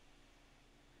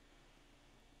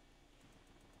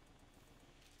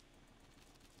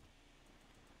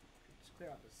 Just clear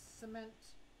out the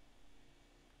cement.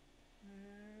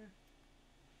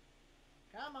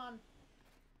 Come on.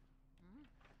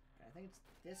 Okay, I think it's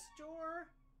this door.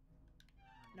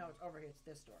 No, it's over here. It's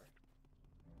this door.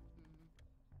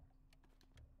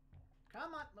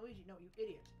 Come on, Luigi. No, you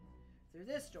idiot. Through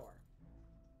this door.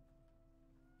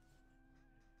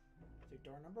 Through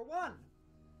door number 1.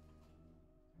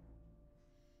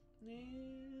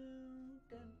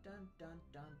 Dun dun dun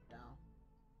dun dun.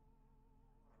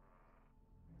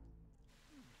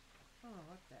 Oh,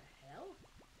 what the hell?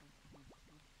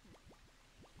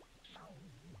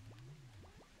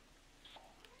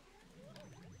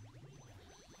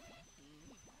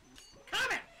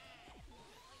 Come it!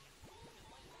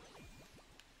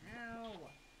 Ow.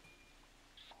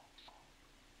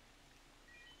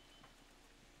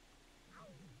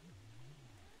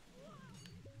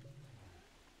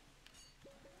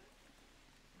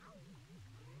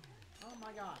 Oh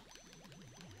my God.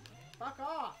 Fuck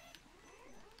off!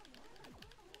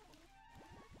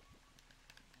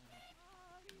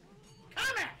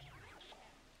 Come here!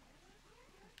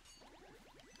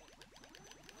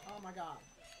 Oh my God.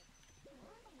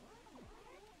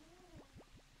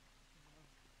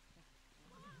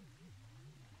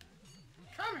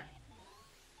 Come here!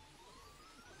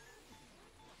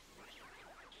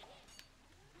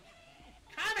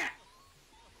 Come here!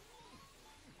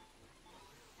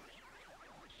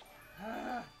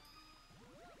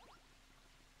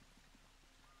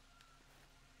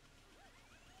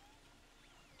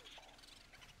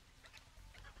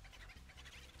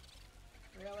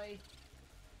 Really?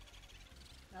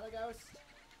 Another ghost?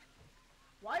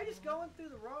 Why are you just going through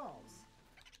the walls?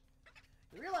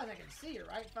 You realize I can see you,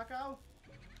 right, fucko?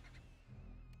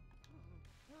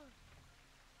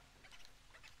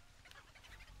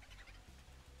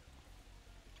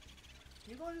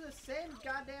 You going to the same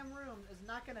goddamn room is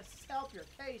not gonna help your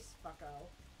case, fucko.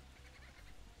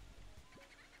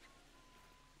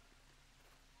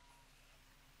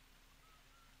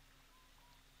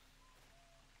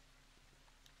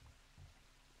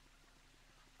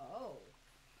 Oh.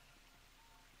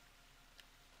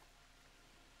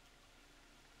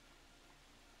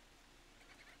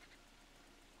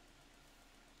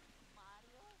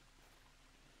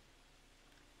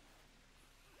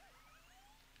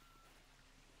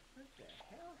 What the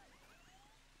hell?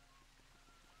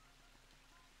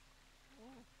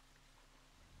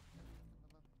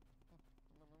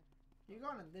 You're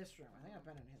going in this room. I think I've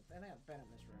been in here. I think I've been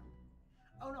in this room.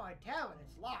 Oh no, I haven't.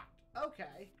 It's locked.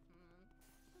 Okay.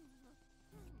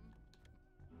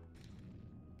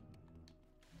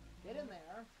 Get in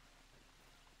there.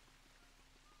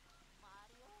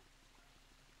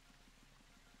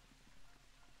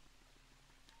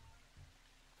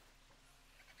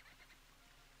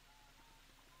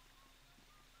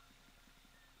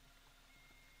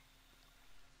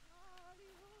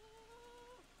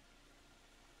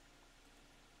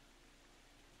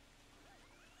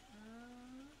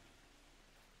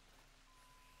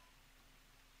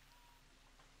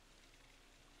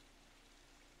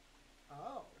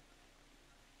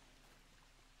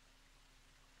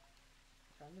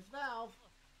 this valve.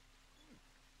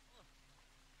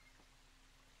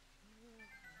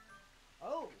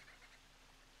 Oh.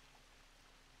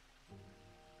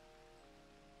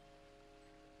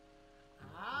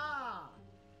 Ah.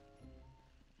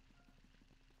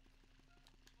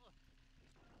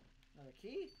 Another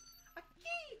key? A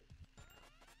key!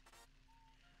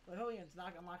 William's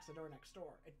knock unlocks the door next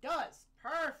door. It does!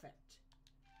 Perfect!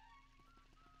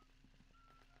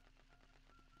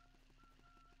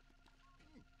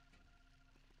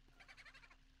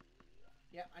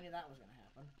 Yep, I knew that was gonna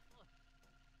happen.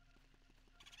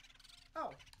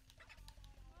 Oh.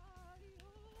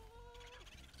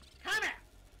 Come here!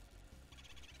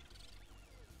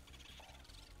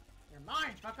 You're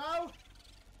mine, fucko!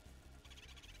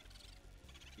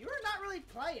 You are not really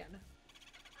playing.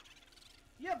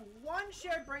 You have one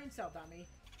shared brain cell, dummy.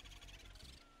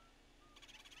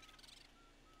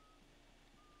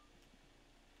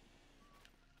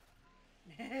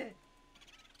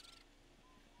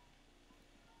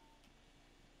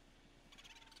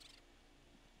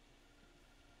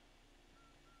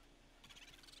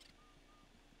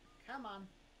 Come on.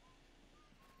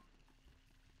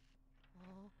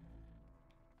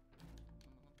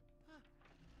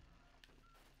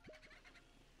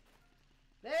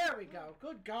 There we go.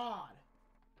 Good God.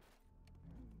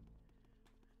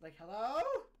 Like, hello?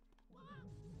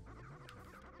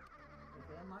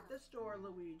 Okay, unlock this door,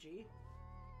 Luigi.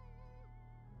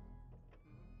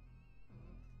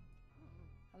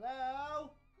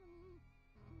 Hello?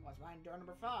 What's mine? Door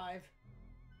number 5.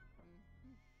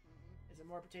 Is it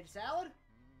more potato salad?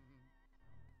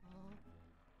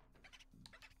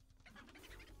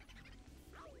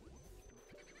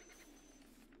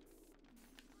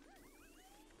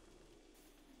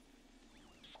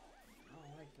 I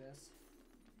don't like this.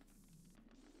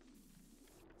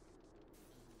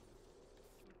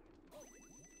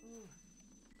 Ooh.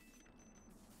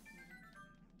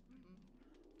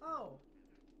 Oh.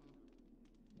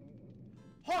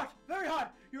 Hot! Very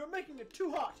hot! You are making it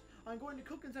too hot! I'm going to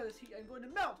cook inside this heat. I'm going to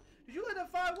melt! Did you light a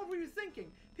fire? What were you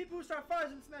thinking? People who start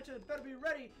fires in this mansion had better be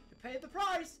ready to pay the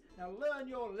price! Now learn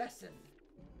your lesson!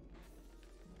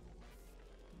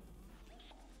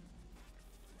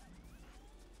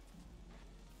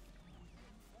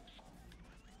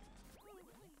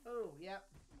 Oh, yep.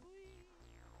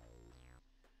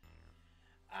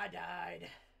 I died.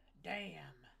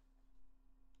 Damn.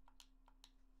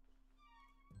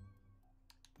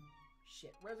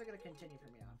 Shit, where's it gonna continue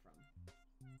for me on from?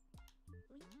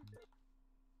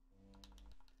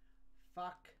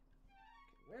 Fuck.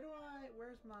 Okay,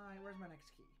 where's my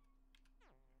next key?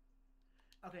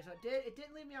 Okay, so it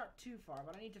didn't leave me out too far,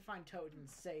 but I need to find Toad and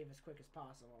save as quick as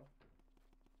possible.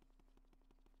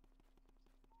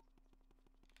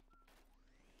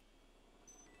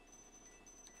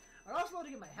 I'd also love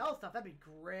to get my health up. That'd be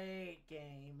great,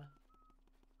 game.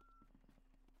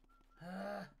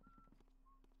 No.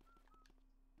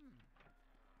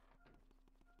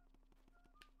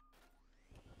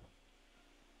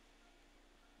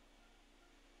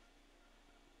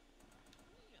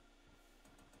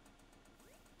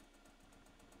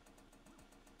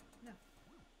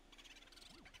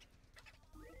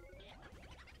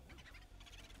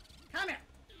 Come here!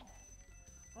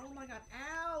 Oh my god,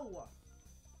 ow!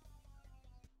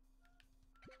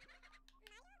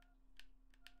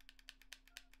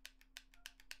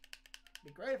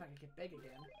 It'd be great if I could get big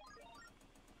again.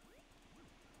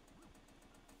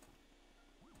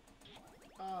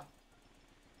 Oh,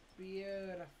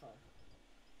 beautiful.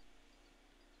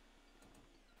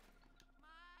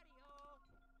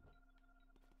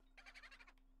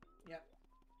 Yep.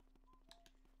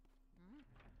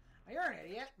 Oh, you're an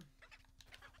idiot.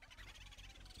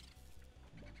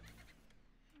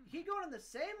 You keep going in the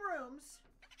same rooms.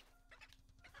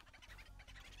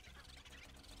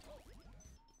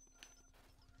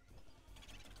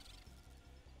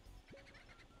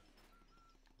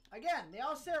 Again, they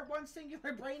all share one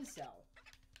singular brain cell.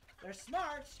 They're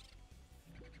smart,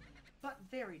 but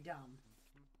very dumb.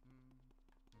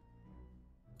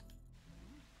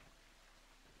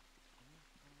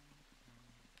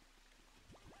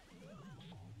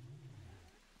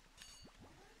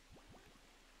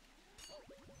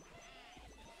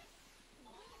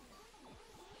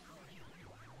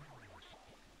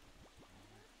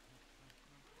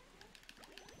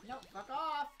 No, fuck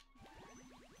off!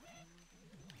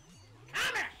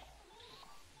 Come here!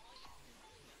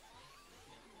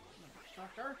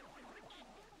 Sucker.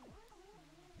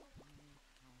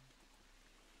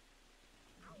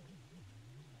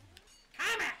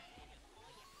 Come here!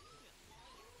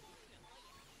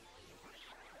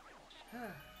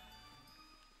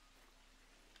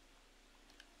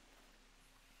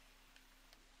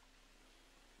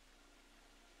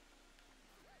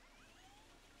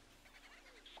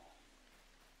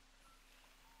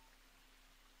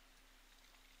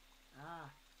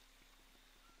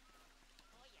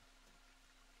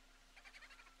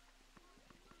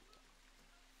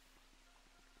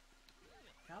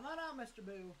 on out, Mr.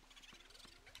 Boo.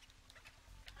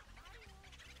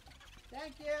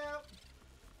 Thank you.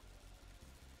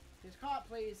 Just caught,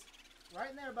 please. Right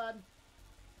in there, bud.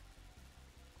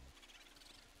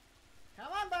 Come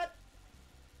on, bud.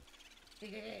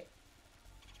 I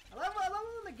love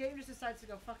when the game just decides to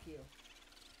go, fuck you.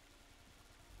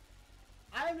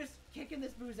 I'm just kicking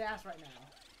this boo's ass right now.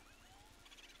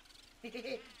 Thank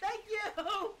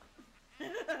you!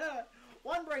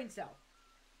 1 brain cell.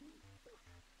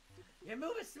 You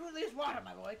move as smoothly as water,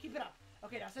 my boy. Keep it up.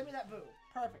 Okay, now send me that boo.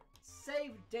 Perfect.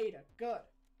 Save data. Good.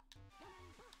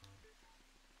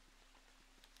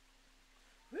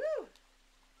 Woo!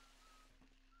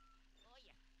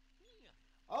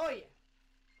 Oh, yeah.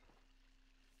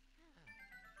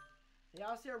 They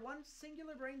all share 1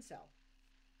 singular brain cell.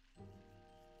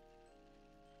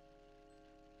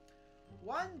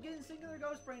 1 singular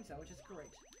ghost brain cell, which is great.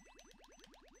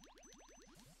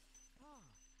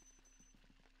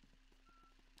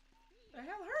 The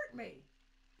hell hurt me?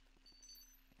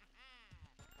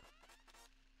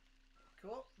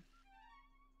 Cool.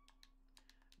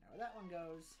 Now where that one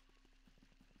goes.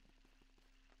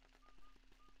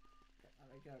 Okay, let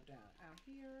me go down out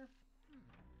here.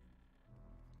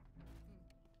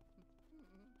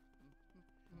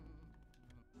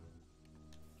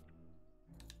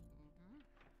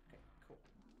 Okay, cool.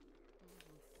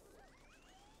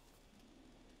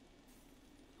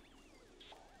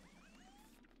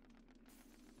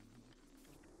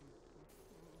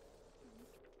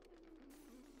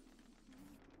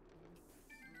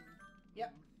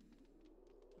 Yep.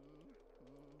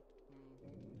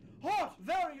 Hot!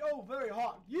 Very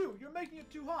hot. You're making it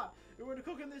too hot. You're going to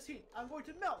cook in this heat. I'm going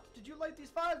to melt. Did you light these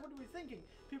fires? What are we thinking?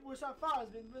 People who start fires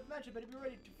have been mentioned, but be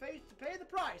ready to pay the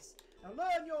price. Now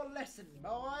learn your lesson,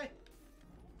 boy.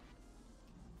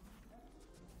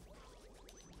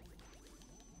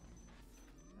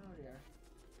 Oh dear.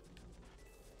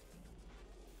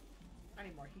 I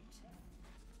need more heat.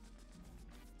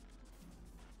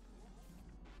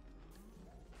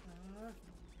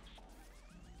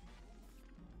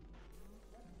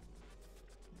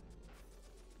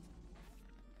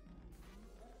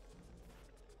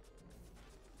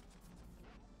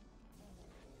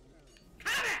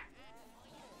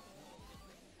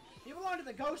 You belong to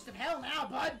the ghost of hell now,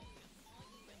 bud!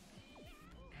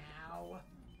 Ow.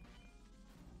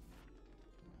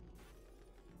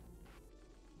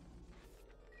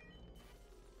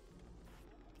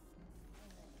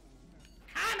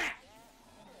 Come it!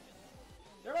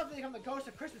 You're about to become the ghost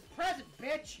of Christmas present,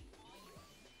 bitch!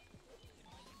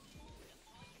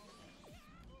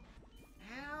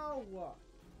 Ow!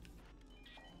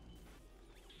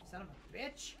 Son of a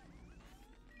bitch!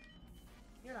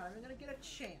 You're not even gonna get a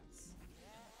chance.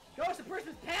 Ghost of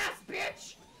Christmas past,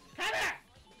 bitch! Come here!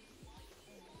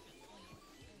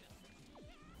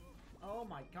 Oh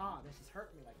my god, this is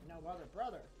hurting me like no other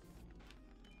brother.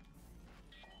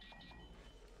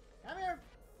 Come here!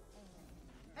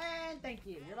 And thank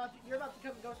you. You're about to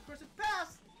become the Ghost of Christmas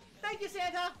past! Thank you,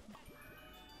 Santa!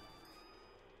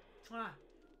 Ah,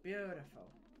 beautiful.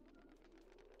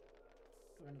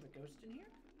 Do we have another ghost in here?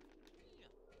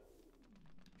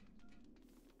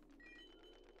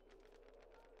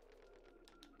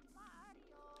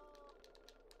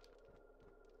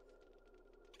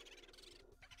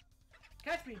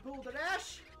 Catch me, Boulder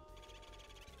Dash!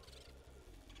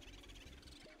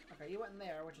 Okay, you went in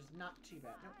there, which is not too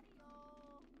bad. Nope.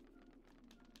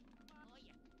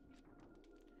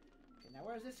 Okay, now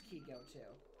where does this key go to?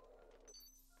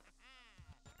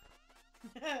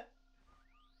 Where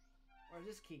does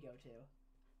this key go to?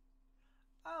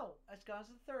 Oh, it's gone to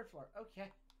the 3rd floor.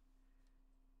 Okay.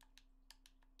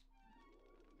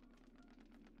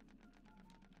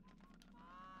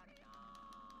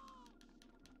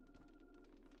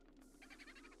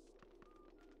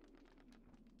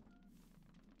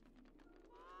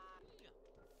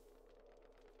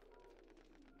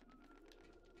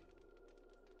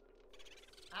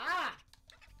 Ah!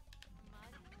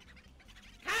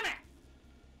 Come it!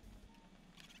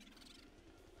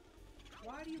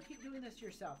 Why do you keep doing this to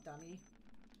yourself, dummy?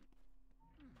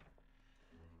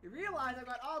 You realize I've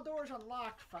got all doors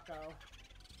unlocked, fucko.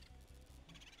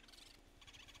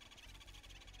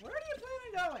 Where do you plan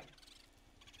on going?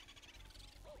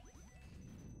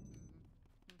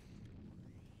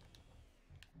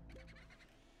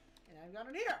 And I've got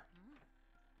it here.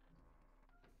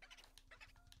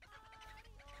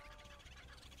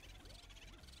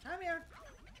 Come here.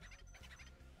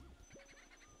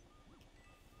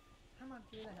 Come on,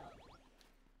 give me the help.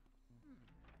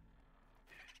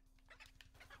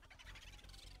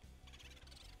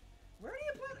 Where do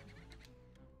you put it?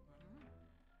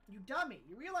 You dummy.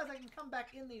 You realize I can come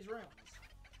back in these rooms.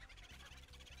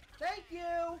 Thank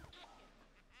you!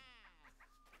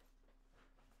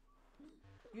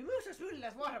 You move so smoothly,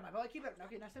 less water, my boy. Keep it.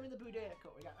 Okay, now send me the boo data.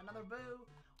 Cool. We got another boo.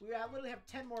 We literally have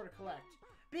 10 more to collect.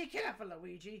 Be careful,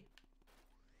 Luigi.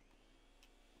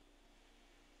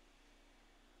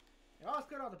 They always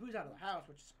got all the boos out of the house,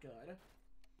 which is good.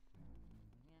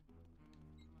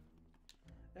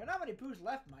 There are not many boos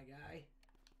left, my guy.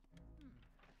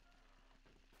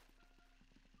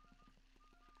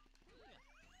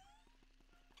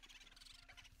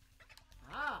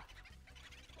 Ah!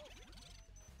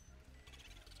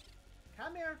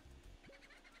 Come here.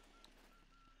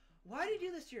 Why do you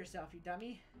do this to yourself, you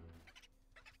dummy?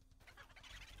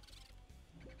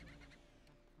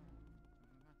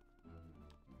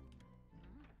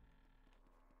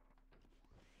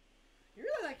 You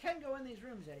realize I can go in these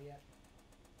rooms, idiot.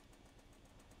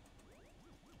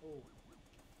 Oh.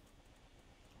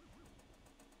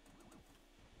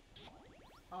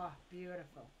 Ah,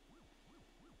 beautiful.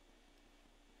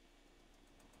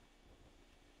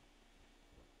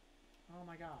 Oh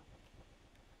my god.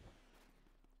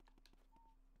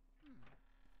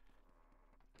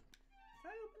 Did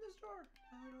I open this door?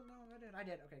 Oh, I don't know if I did. I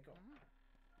did. Okay, cool.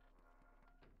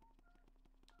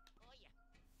 Oh yeah.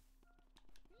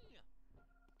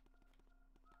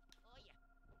 Oh yeah.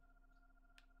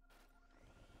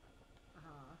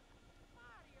 Uh-huh.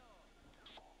 Mario.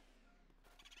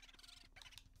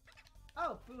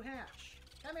 Oh, Boo Hatch.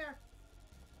 Come here.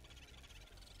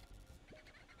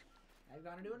 I've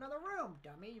gone into another room,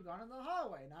 dummy. You've gone into the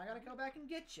hallway. Now I gotta go back and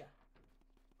get you.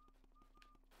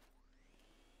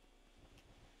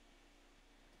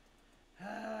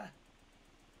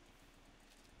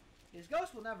 These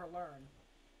ghosts will never learn.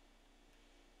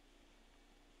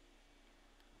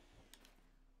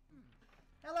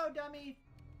 Hello, dummy.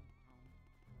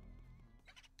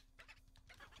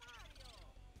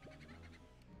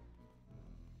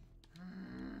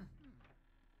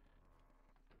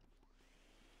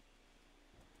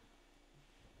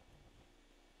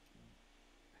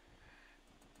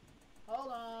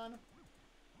 Hold on.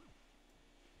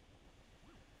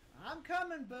 I'm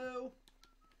coming, Boo.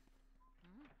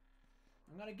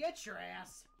 I'm gonna get your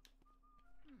ass.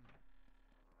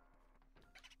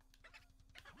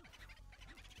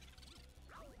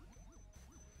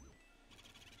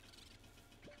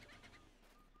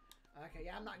 Okay,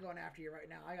 yeah, I'm not going after you right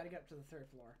now. I gotta get up to the 3rd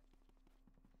floor.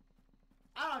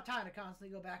 I don't have time to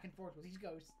constantly go back and forth with these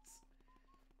ghosts.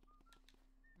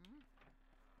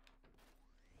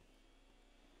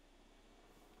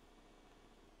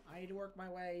 I need to work my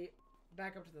way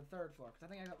back up to the 3rd floor, because I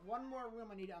think I got one more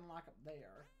room I need to unlock up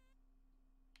there.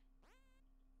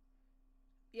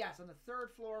 Yes, on the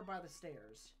 3rd floor by the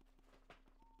stairs.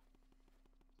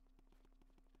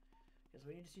 Because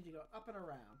we just need to go up and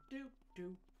around. Do.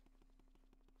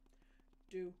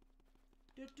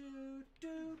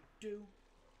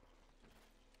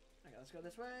 Okay, let's go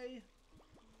this way.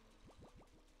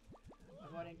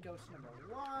 Avoiding ghost number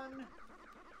 1.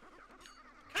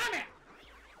 Come here!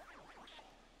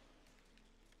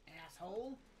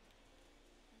 Asshole.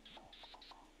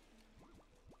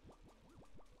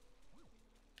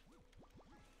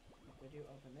 If we do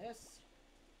open this.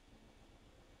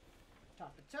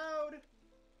 Talk to Toad.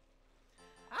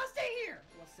 I'll stay here!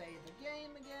 We'll save the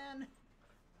game again.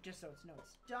 Just so it's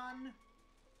it's done.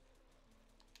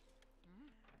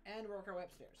 And work our way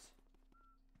upstairs.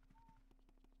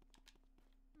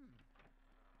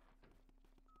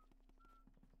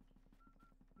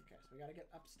 Okay, so we gotta get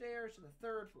upstairs to the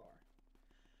 3rd floor.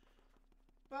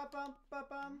 Ba-bum,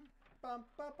 ba-bum, bum,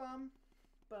 ba-bum,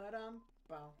 ba-dum,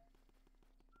 bum.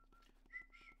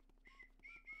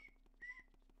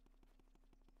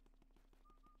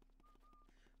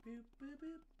 Boo, boo,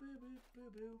 boo, boo, boo, boo,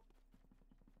 boo.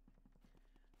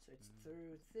 So it's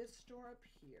through this door up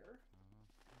here.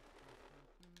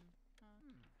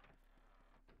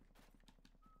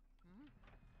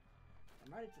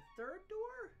 I'm right, it's the 3rd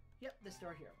door? Yep, this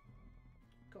door here.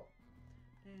 Cool.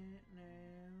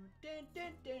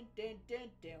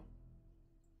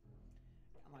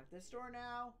 Unlock this door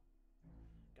now.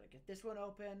 Gotta get this one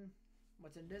open.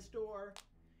 What's in this door?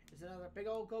 Is another big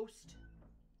old ghost.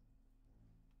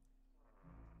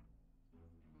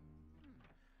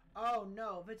 Oh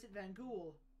no, Vincent Van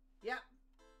Gogh. Yep.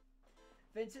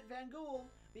 Vincent Van Gogh,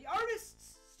 the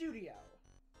artist's studio.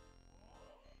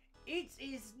 It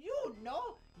is you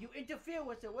interfere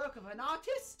with the work of an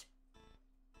artist.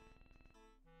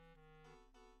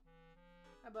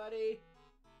 Hi, buddy.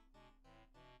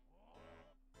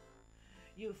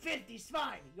 You filthy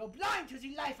swine! You're blind to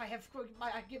the life I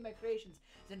give my creations.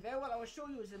 Then very well I will show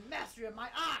you the mastery of my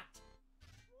art!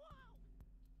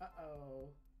 Uh-oh.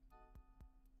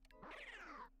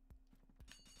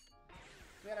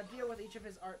 We gotta deal with each of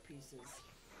his art pieces.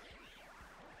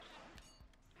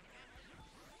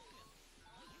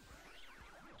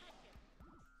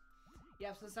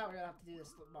 Yep, so this is how we're gonna have to do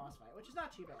this boss fight, which is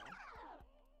not too bad.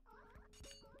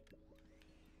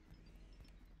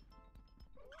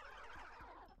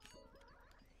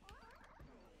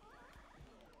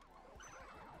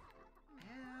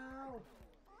 Ow!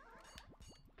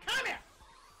 Come here!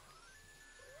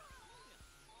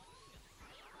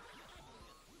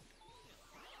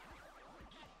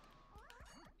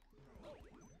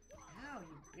 Ow,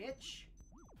 you bitch!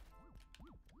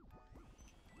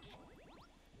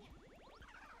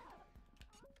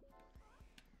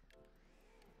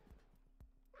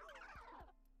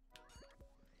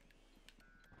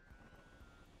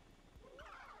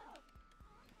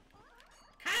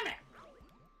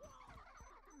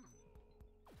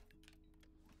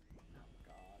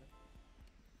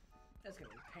 That's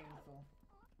gonna be painful.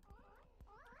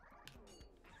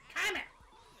 Come here!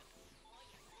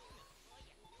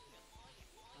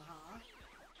 Uh-huh.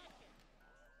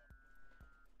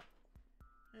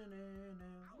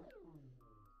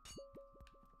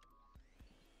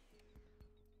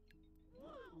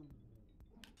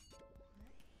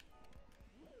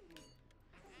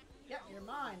 Yep, you're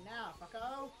mine now,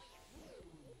 fucko!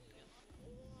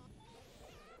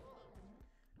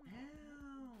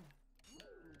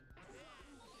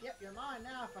 Yep, you're mine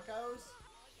now, fuckos.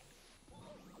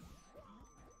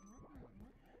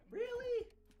 Really?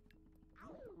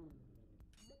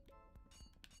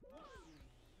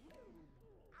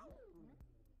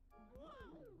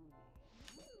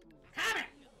 Come it!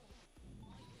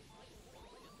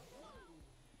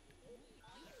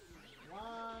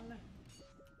 One.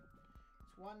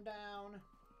 It's one down.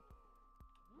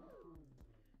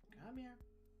 Come here.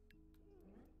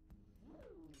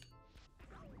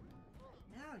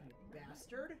 Now, you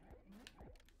bastard!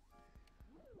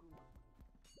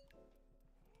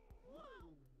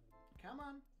 Come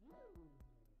on!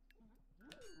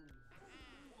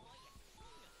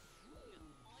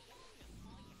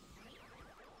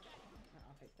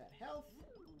 I'll take that health.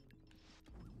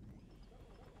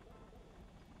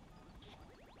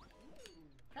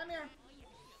 Come here!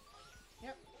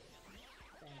 Yep.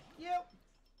 Thank you!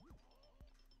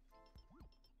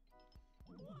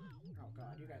 Oh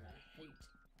god, you guys I hate.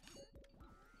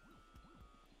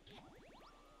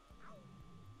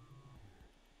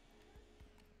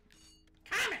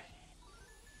 Come it!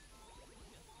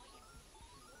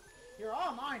 You're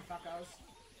all mine, fuckos.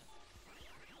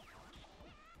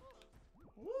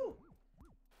 Woo!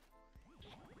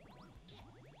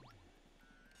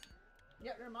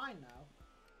 Yep, you're mine now.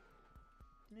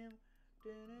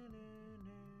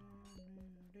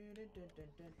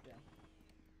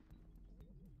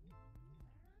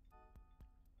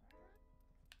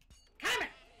 Come it!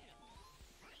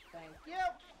 Thank you!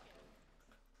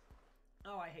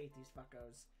 Oh, I hate these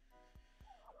fuckos.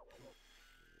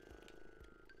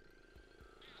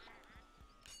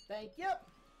 Thank you!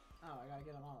 Oh, I gotta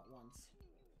get them all at once.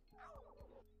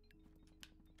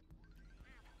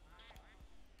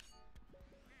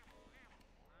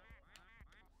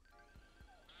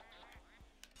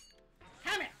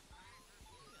 Come here!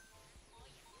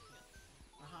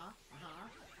 Uh-huh, uh-huh.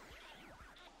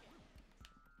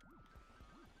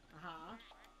 Uh-huh.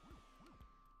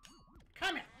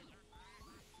 Come here!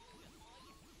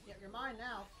 Yep, you're mine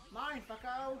now. Mine,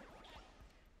 fucko!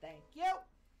 Thank you!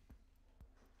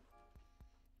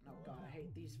 Oh god, I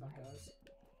hate these fuckos.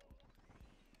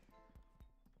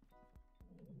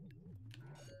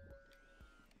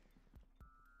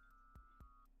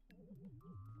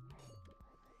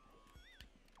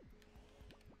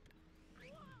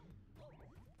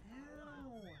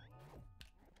 Ow!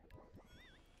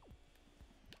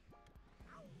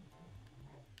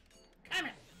 Come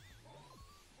here!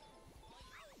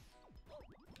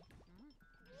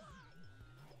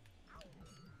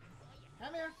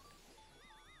 Come here!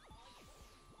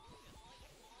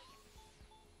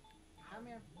 Come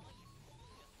here.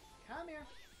 Come here.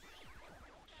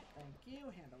 Thank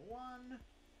you. Handle one.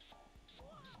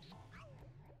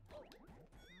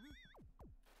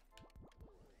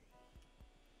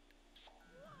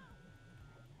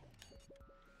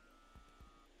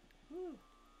 Whew.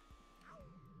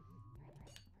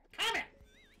 Come here.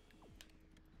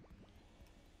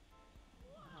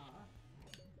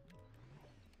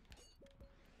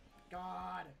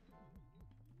 God.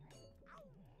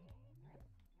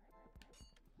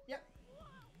 Yep.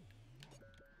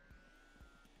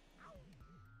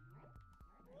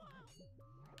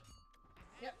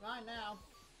 Yep, mine now.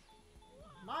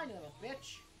 Mine, you little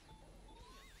bitch.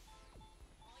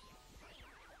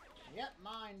 Yep,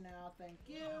 mine now, thank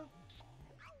you.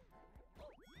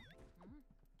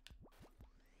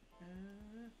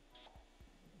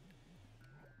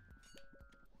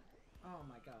 Oh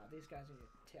my god, these guys are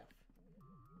tough.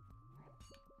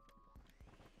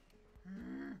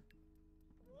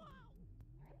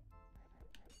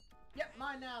 Yep,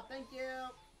 mine now, thank you.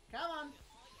 Come on.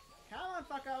 Come on,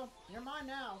 fucko. You're mine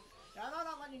now. I'm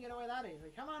not letting you get away that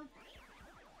easily. Come on.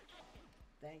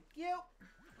 Thank you.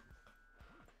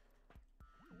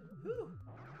 Whew.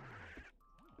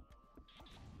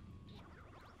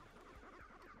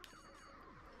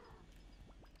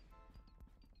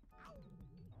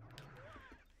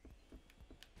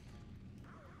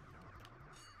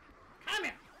 Come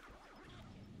here.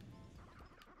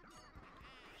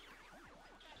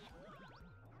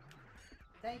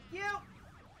 Thank you.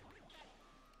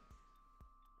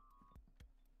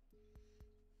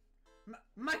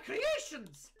 My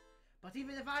creations! But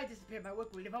even if I disappear, my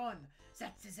work will live on.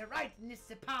 That is a rightness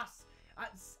to pass.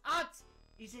 Art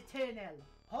is eternal.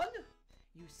 Hun?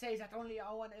 You say that only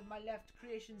one of my left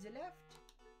creations are left?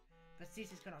 But this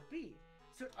cannot be.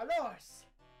 So, alas!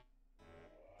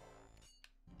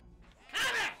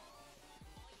 Come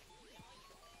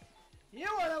here! You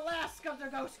are the last of the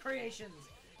ghost creations.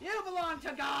 You belong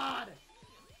to God.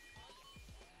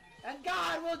 And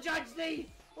God will judge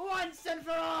thee once and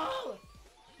for all.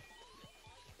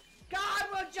 God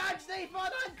will judge thee for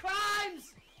thy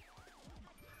crimes!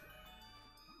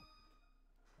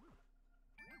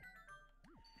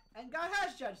 And God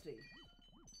has judged thee.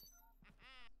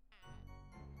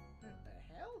 What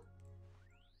the hell?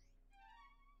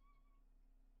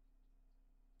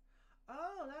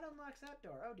 Oh, that unlocks that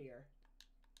door. Oh dear.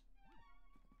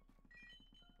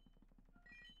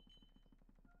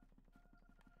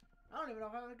 I don't even know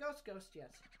if I have a ghost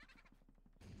yet.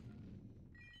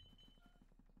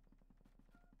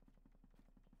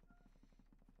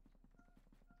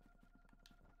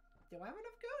 Do I have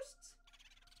enough ghosts?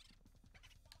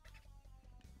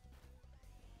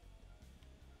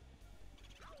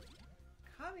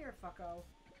 Come here, fucko.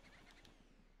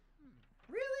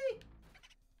 Really?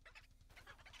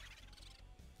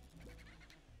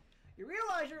 You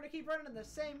realize you're gonna keep running in the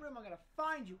same room? I'm gonna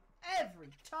find you every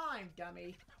time,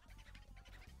 dummy.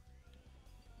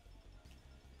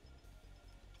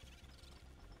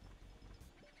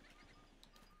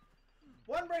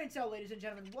 One brain cell, ladies and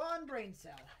gentlemen. One brain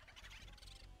cell.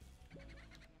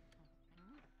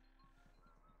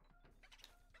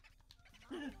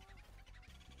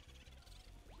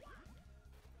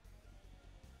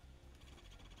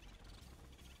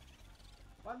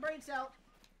 One brain cell.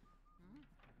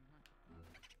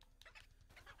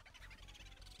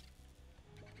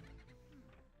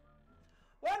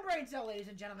 One brain cell, ladies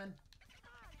and gentlemen.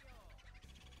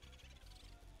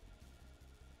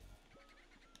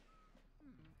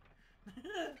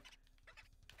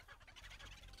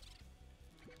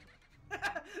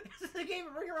 This is the game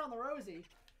of Ring Around the Rosie.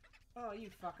 Oh, you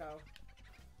fucko.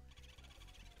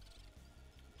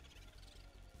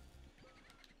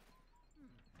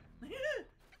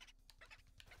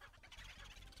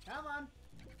 Come on.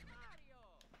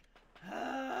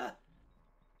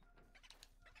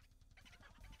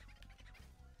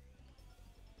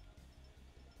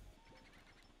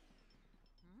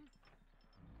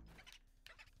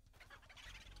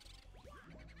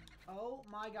 Oh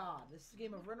my god, this is a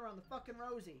game of Run Around the fucking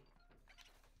Rosie.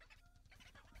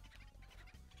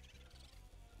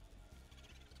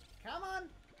 Come on!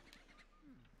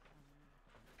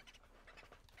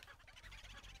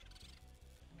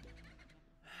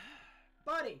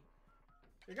 Buddy,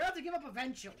 you're gonna have to give up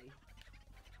eventually.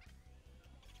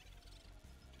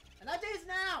 And that day's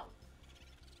now!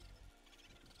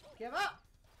 Give up!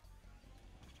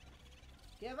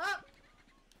 Give up!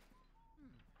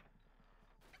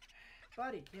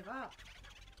 Buddy, give up!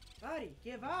 Buddy,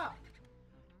 give up!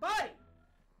 Buddy!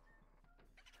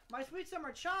 My sweet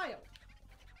summer child!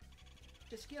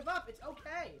 Just give up, it's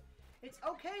okay! It's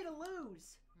okay to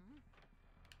lose!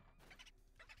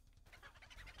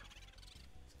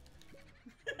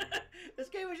 This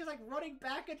game was just like running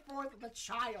back and forth with a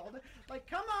child. Like,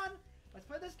 come on! Let's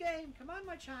play this game! Come on,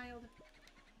 my child!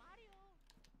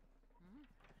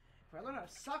 If I learn how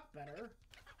to suck better...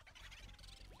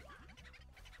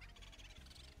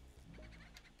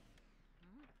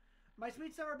 My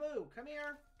sweet summer boo, come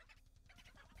here!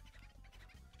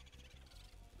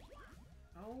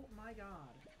 Oh my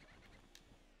god.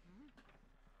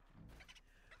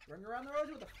 Ring around the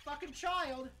rosy with a fucking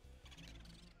child!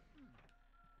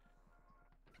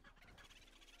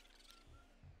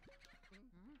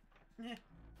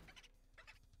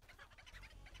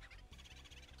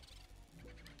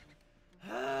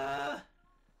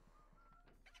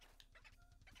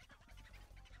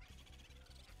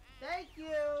 Thank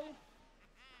you!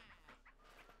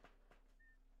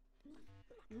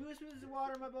 You move smooth as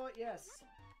water, my boy. Yes.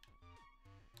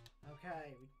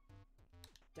 Okay.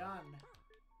 Done.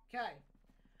 Okay.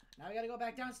 Now we gotta go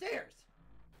back downstairs.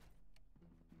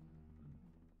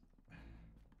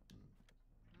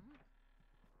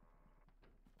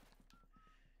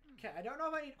 Okay, I don't know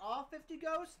if I need all 50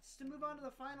 ghosts to move on to the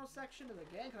final section of the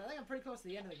game, because I think I'm pretty close to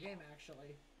the end of the game,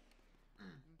 actually.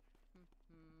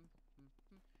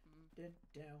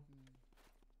 No.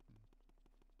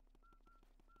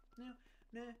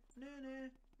 No, no, no,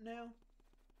 no.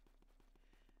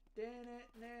 There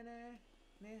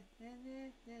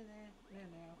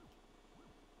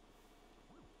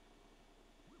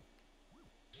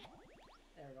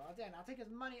we go. Then I'll take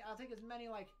as many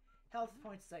like health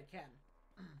points as I can.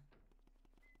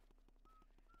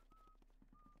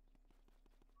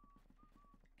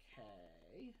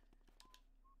 Okay.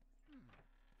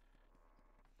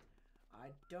 I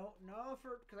don't know if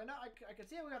because I know I can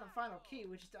see we got the final key,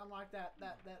 which is to unlock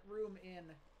that room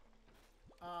in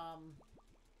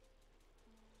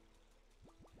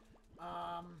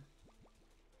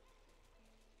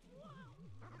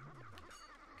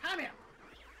come here.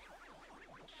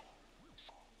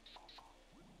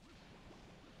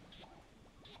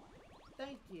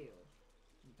 Thank you.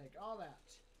 Take all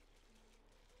that.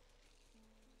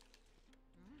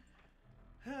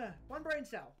 One brain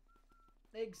cell.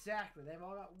 Exactly. They've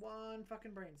all got one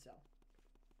fucking brain cell.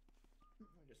 Let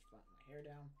me just flatten my hair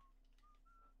down.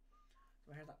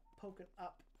 My hair's not poking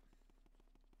up.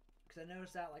 Because I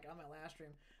noticed that, like, on my last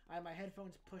stream, I had my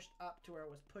headphones pushed up to where it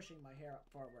was pushing my hair up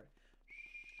forward.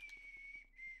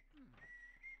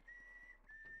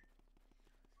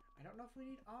 I don't know if we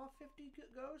need all 50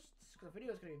 ghosts, because the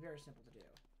video is going to be very simple to do.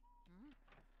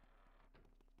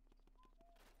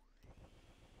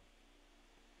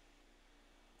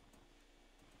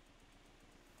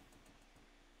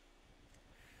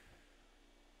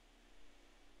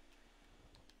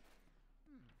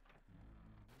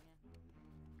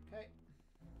 Okay.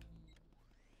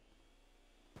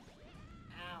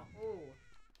 Ow. Ooh.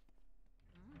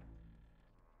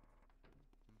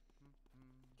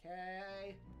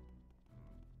 Okay.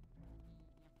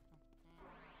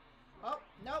 Oh,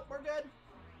 nope, we're good.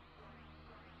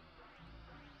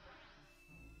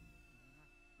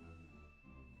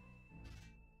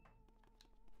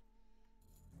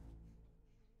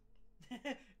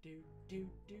 do do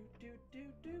do do do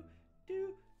do do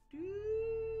do do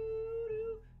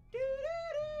do do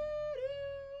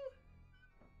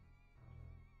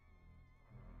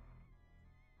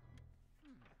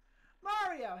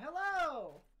Mario,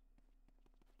 hello.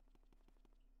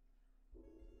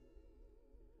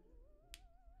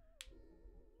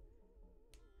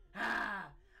 Ah,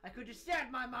 I could just stare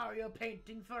at my Mario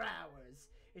painting for hours.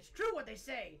 It's true what they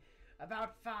say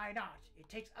about fine art. It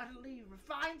takes utterly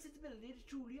refined sensibility to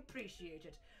truly appreciate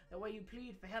it. The way you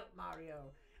plead for help,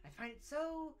 Mario. I find it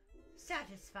so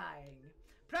satisfying.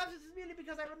 Perhaps it's merely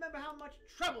because I remember how much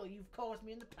trouble you've caused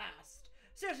me in the past.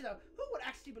 Seriously though, who would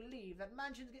actually believe that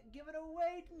mansions get given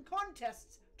away in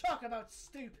contests? Talk about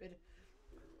stupid.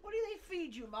 What do they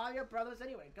feed you, Mario Brothers,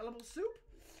 anyway? Gullible soup?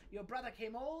 Your brother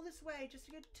came all this way just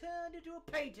to get turned into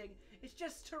a painting. It's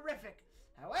just terrific.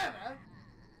 However,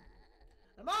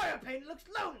 the Mario painting looks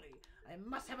lonely. I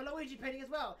must have a Luigi painting as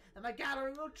well, and my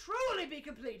gallery will truly be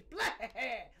complete. Blah!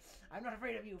 I'm not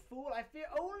afraid of you, fool. I fear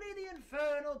only the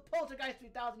infernal poltergeist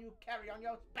 3000 you carry on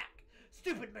your back.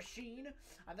 Stupid machine.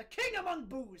 I'm the king among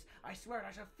boos. I swear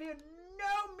I shall fear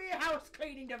no mere house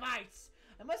cleaning device.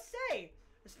 I must say,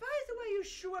 despise the way you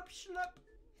shoo-up, schlup,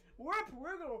 whoop,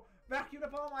 wiggle, vacuum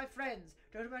up all my friends.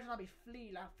 Don't imagine I'll be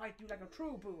flea. I'll fight you like a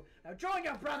true boo. Now join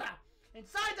your brother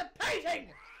inside the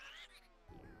painting.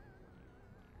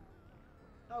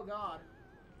 Oh god.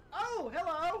 Oh,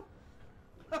 hello.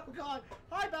 Oh god.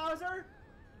 Hi, Bowser.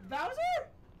 Bowser?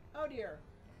 Oh dear.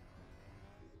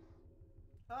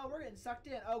 Oh, we're getting sucked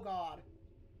in. Oh god.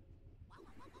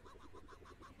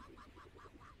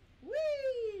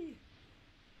 Whee!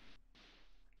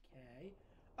 Okay.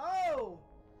 Oh!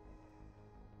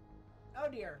 Oh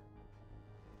dear.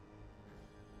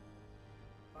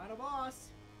 Final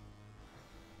boss.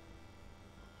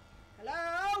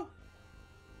 Hello?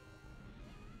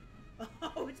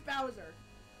 Oh, it's Bowser.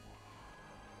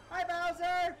 Hi,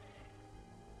 Bowser!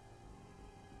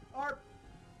 Or...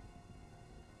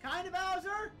 kind of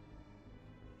Bowser?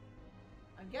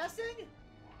 I'm guessing?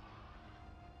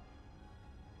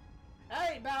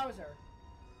 Hey, Bowser.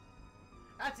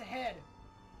 That's a head.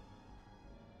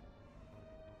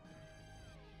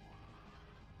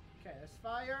 Okay, there's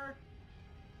fire.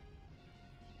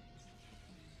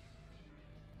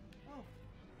 Oh.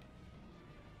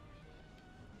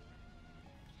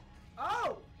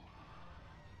 Oh!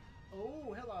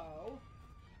 Oh, hello.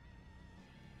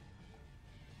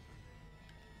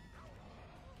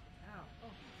 Ow.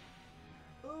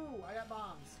 Oh. Ooh, I got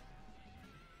bombs.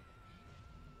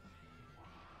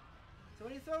 So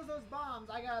when he throws those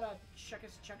bombs, I gotta check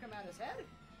him at his head?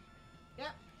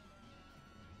 Yep.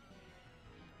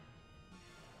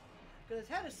 Because his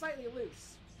head is slightly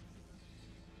loose.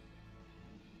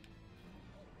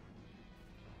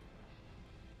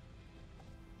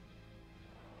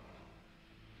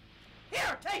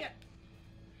 Here, take it!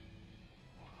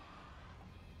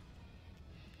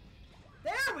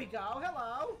 There we go,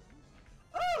 hello!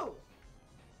 Ooh!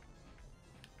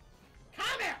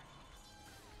 Come here!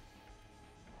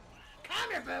 Come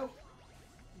here, boo!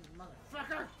 You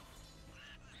motherfucker!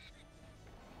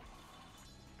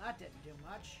 That didn't do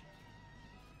much.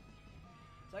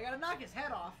 So I gotta knock his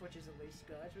head off, which is at least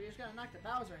good. So we just gotta knock the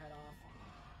Bowser head off.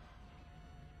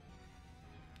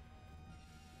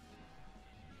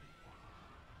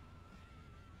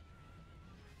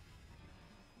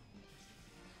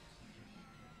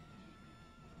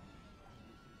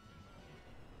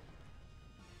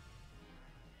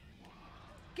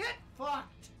 Get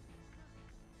fucked!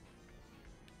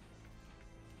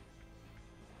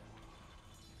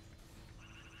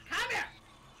 Come here!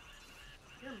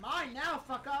 You're mine now,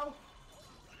 fucko!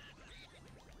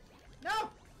 No!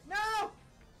 No!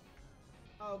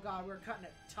 Oh god, we're cutting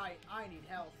it tight. I need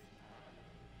health.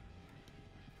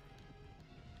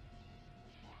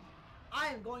 I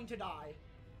am going to die.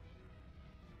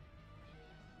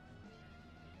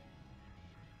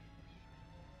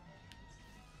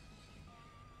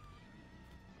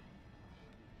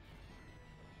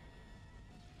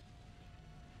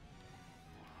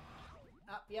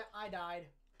 Yep, I died.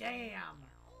 Damn!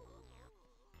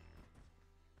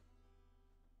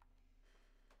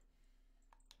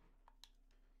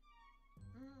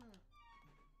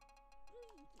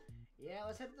 Yeah,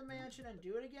 let's head to the mansion and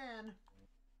do it again.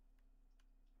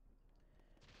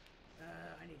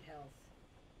 I need health.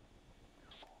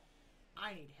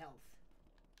 I need health.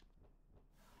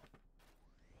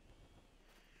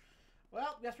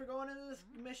 Well, guess we're going into this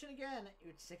mission again.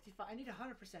 It's 65. I need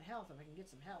 100% health if I can get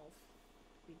some health.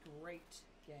 Be great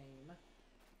game.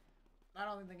 I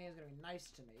don't think the game's gonna be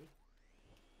nice to me.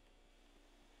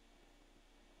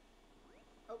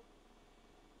 Oh.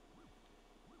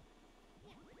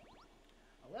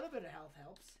 A little bit of health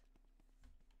helps.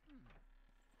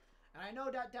 And I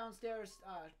know that downstairs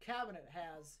cabinet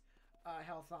has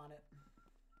health on it.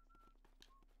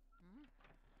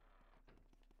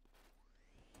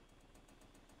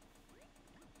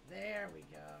 There we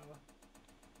go.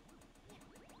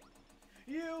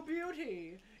 You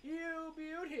beauty! You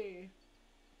beauty!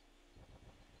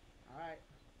 Alright.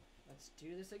 Let's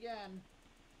do this again.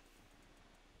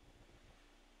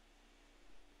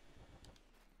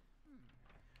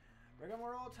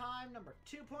 Rigmarole time number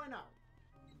 2.0.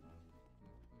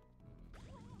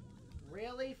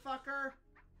 Really, fucker?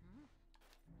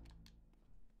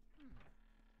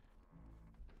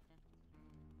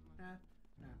 No.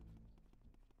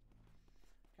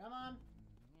 Come on.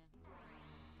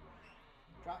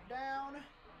 Drop down.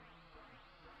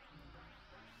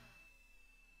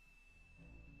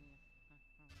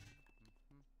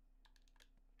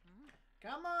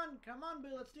 Come on, boo,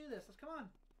 let's do this. Let's come on.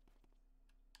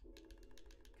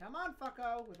 Come on,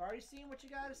 fucko. We've already seen what you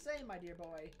gotta say, my dear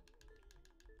boy.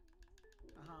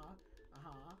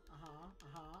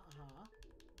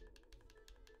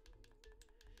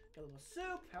 Get a little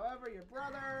soup, however, your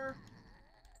brother.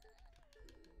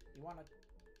 You want a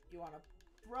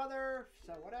brother,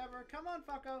 so whatever. Come on,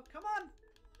 fucko. Come on.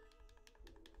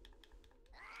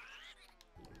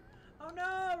 Oh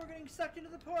no, we're getting sucked into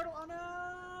the portal. Oh no.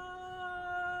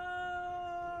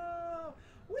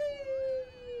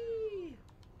 Whee!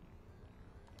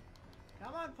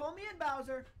 Come on, pull me in,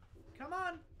 Bowser. Come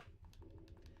on.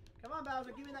 Come on,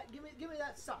 Bowser. Give me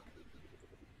that suck.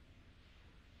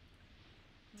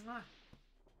 Mwah.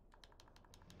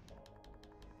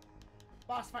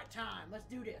 Boss fight time. Let's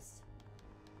do this.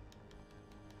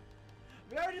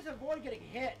 We gotta just avoid getting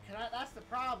hit, because that's the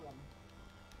problem.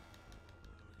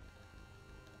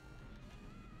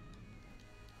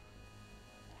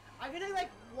 I can take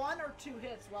like 1 or 2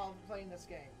 hits while playing this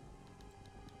game.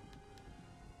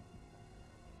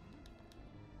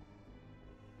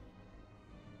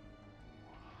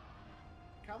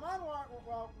 Come on,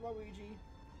 Luigi.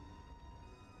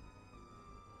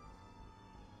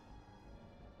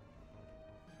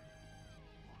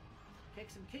 Kick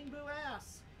some King Boo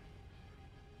ass.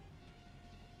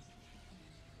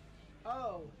 Oh.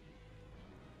 Oh,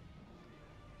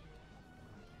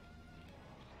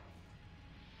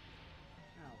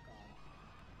 God.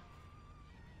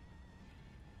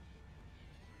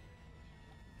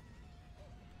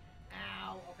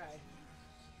 Ow, okay.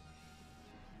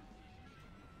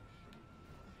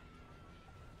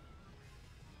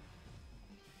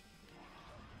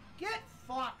 Get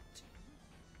fucked!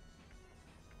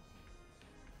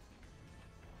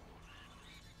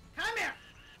 Come here!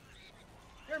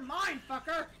 You're mine,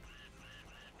 fucker!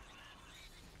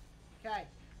 Okay.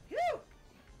 Phew!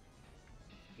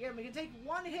 Yeah, we can take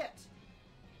one hit.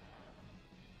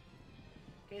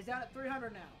 Okay, he's down at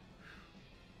 300 now.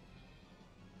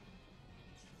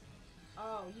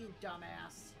 Oh, you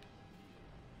dumbass.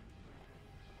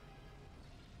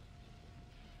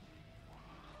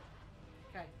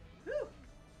 Okay. Whew!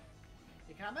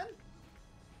 You coming?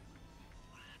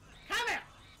 Come here!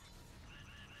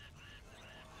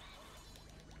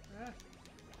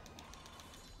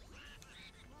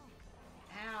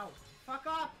 Ow. Fuck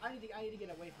off! I need to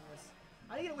get away from this.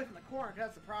 I need to get away from the corner, because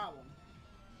that's the problem.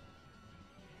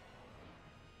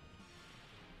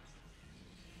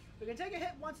 We can take a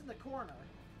hit once in the corner.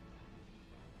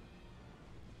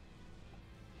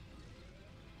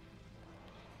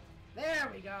 There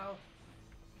we go.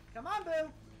 Come on,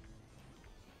 Boo.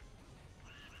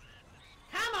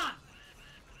 Come on!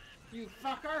 You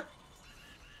fucker!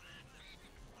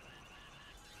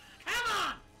 Come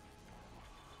on!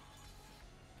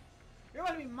 You're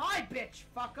gonna be my bitch,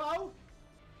 fucko!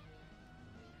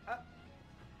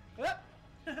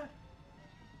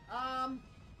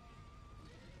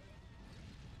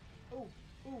 Ooh.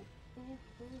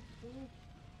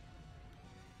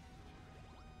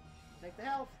 Take the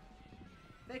health.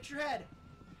 Fix your head.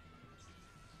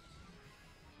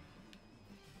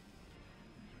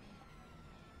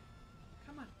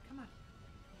 Come on.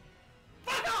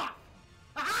 Fuck off!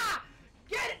 Aha!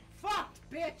 Get it fucked,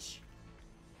 bitch!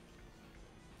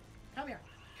 Come here.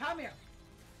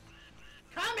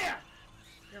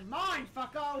 You're mine,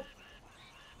 fucko!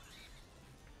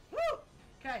 Woo!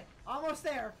 Okay, almost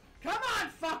there. Come on,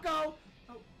 fucko!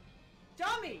 Oh,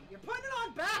 dummy! You're putting it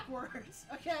on backwards!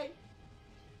 Okay.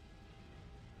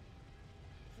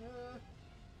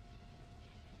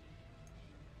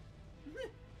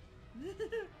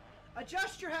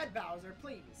 Adjust your head, Bowser,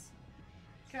 please.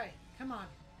 Okay, come on.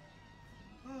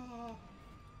 Oh.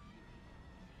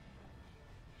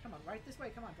 Come on, right this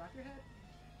way. Come on, drop your head.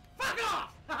 Fuck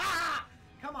off! Ha ha!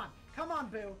 Come on,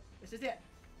 Boo. This is it.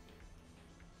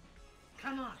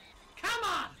 Come on.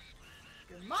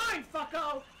 You're mine,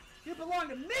 fucko! You belong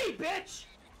to me, bitch!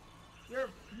 You're...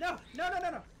 No.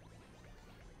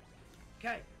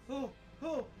 Okay. Ooh,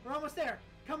 we're almost there.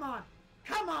 Come on,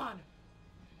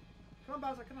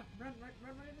 Bowser, come on. Run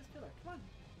into this pillar.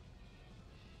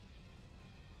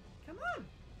 Come on.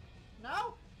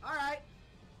 No? Alright.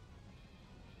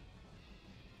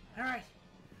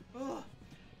 Ooh.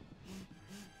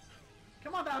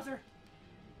 Come on, Bowser.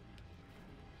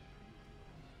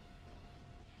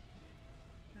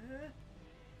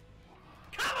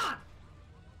 Come on!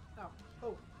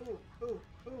 Oh. Ooh.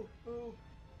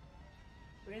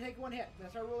 We're gonna take one hit.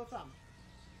 That's our rule of thumb.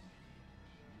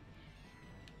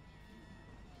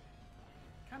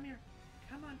 Come here.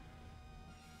 Come on.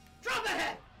 Drop the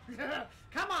head!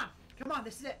 Come on,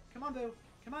 this is it. Come on, Boo.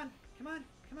 Come on.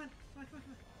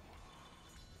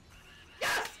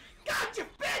 Yes! Gotcha,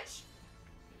 bitch!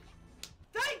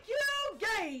 Thank you,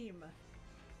 game!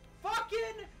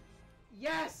 Fucking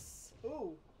yes!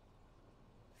 Ooh.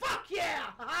 Fuck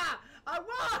yeah! Haha! I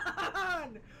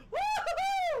won!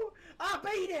 Woohoo! I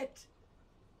beat it!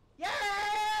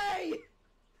 Yay!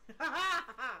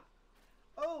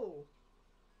 Oh.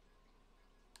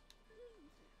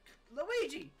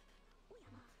 Luigi!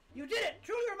 You did it!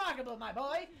 Truly remarkable, my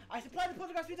boy! I supplied the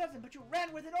Poltergeist 3000, but you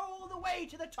ran with it all the way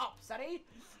to the top, sonny!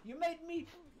 You made me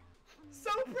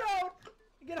so proud!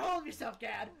 Get a hold of yourself,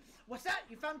 Gad! What's that?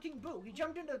 You found King Boo. He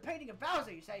jumped into the painting of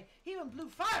Bowser, you say. He even blew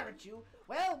fire at you.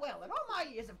 Well, in all my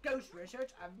years of ghost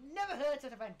research, I've never heard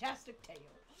such a fantastic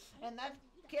tale. And that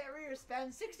career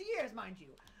spans 60 years, mind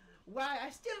you. Why, I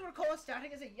still recall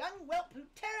starting as a young whelp who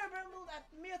trembled at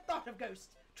the mere thought of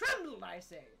ghosts. Trembled, I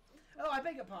say. Oh, I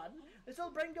beg your pardon. This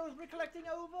old brain goes recollecting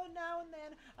over now and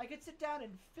then. I could sit down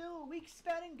and fill weeks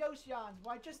spanning ghost yarns.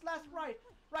 Why, just last right.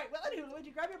 Well, anywho,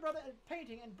 Luigi, grab your brother a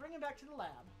painting and bring him back to the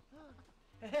lab.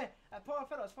 That poor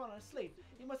fellow's fallen asleep.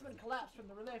 He must have been collapsed from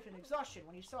the relief and exhaustion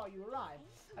when he saw you arrive.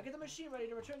 I'll get the machine ready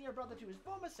to return your brother to his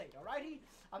former state, alrighty?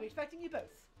 I'll be expecting you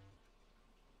both.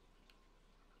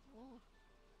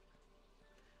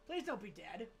 Please don't be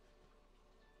dead.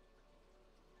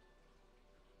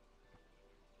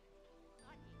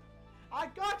 I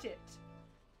got it!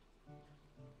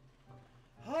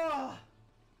 Oh!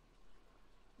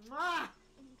 Ah!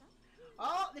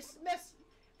 Oh, this'll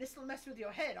mess with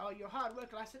your head. All your hard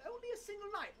work lasted only a single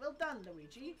night. Well done,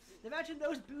 Luigi. Imagine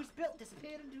those boosts built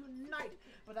disappeared into a night,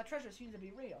 but that treasure seems to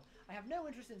be real. I have no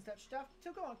interest in such stuff,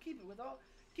 so go on, keep it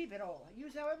all.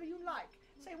 Use however you like.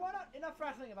 Say, why not? Enough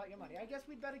rattling about your money. I guess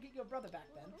we'd better get your brother back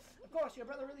then. Of course, your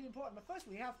brother really important, but first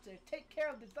we have to take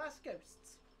care of the last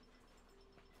ghosts.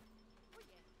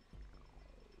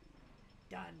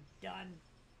 Done.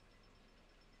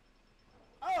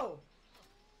 Oh!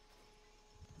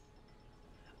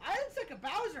 I didn't take a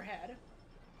Bowser head.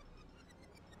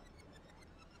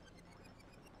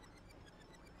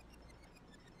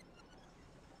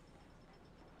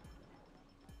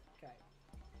 Okay.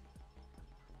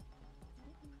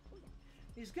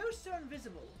 These ghosts are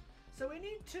invisible, so we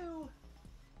need to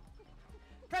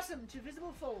press them to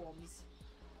visible forms.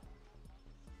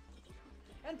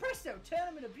 And presto, turn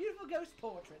them into beautiful ghost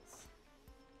portraits.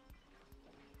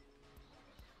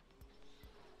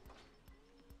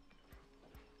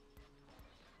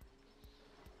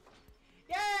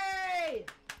 Yay!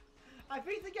 I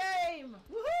beat the game!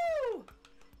 Woohoo!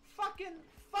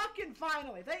 Fucking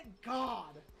finally! Thank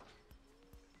God!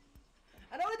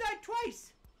 I only died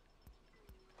twice!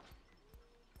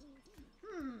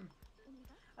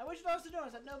 I wish it also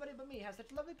knows that nobody but me has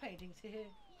such lovely paintings here.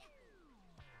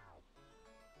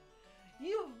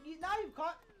 Now you've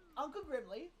caught Uncle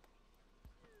Grimly,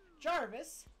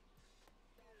 Jarvis,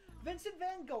 Vincent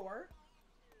Van Gogh,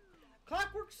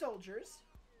 Clockwork Soldiers,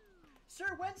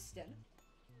 Sir Winston,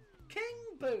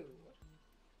 King Boo.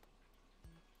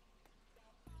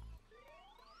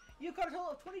 You caught a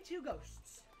total of 22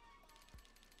 ghosts.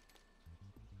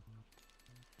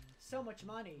 So much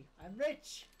money. I'm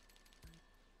rich.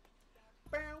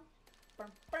 Bow,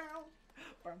 bow, bow,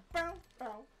 bow, bow,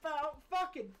 bow, bow.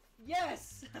 Fucking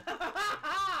yes!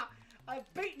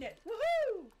 I've beaten it.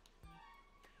 Woohoo!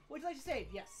 Would you like to save?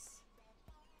 Yes.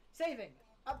 Saving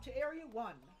up to area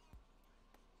 1.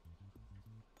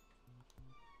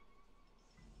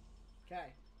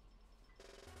 Okay.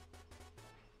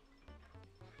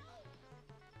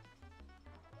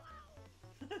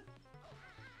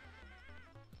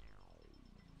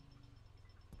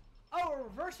 Oh, we're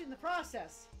reversing the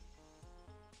process.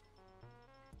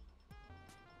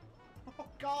 Oh,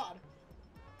 God.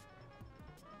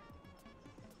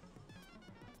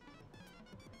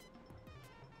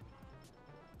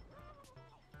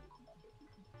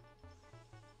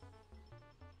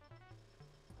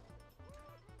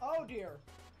 Oh, dear.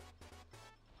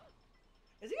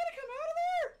 Is he gonna come out of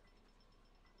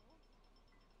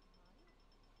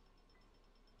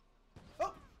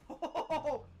there?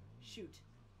 Oh! Shoot.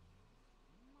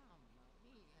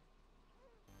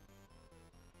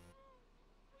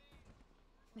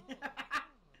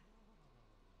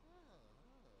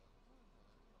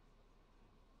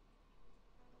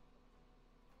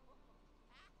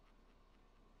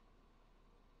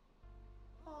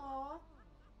 Aww.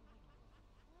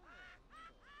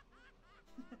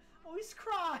 Oh, he's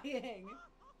crying.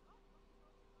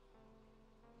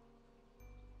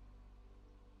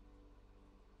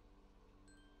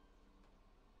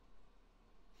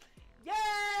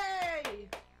 Yay!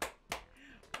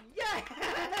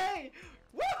 Yay!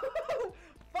 Woo!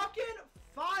 Fucking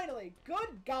finally!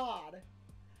 Good God!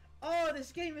 Oh,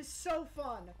 this game is so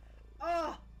fun!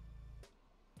 Oh!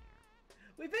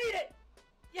 We beat it!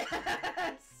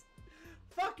 Yes!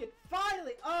 Fucking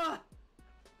finally!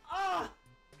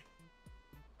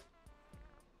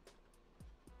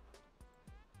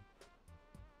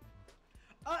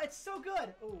 It's so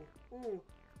good! Ooh,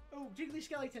 jiggly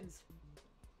skeletons.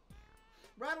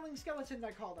 Rattling skeletons,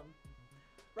 I call them.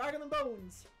 Rattling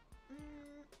bones.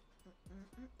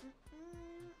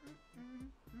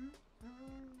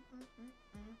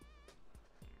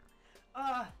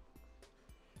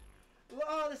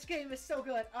 Oh, this game is so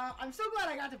good. I'm so glad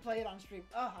I got to play it on stream.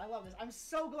 Oh, I love this. I'm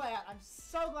so glad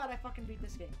I fucking beat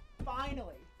this game.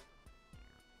 Finally.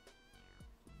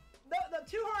 The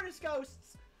two hardest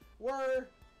ghosts were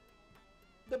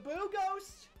the Boo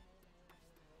Ghost,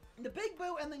 the Big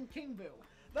Boo, and then King Boo.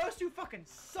 Those two fucking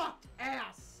sucked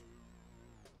ass.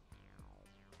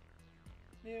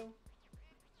 New.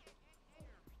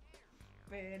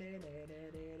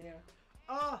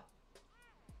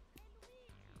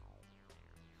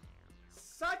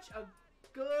 Such a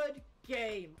good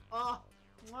game.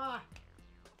 Mwah.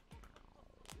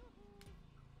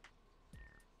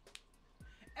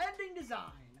 Ending design.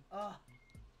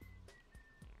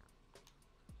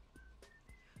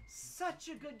 such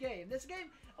a good game. This game,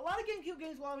 a lot of GameCube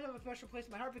games will always have a special place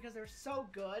in my heart because they're so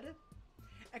good. And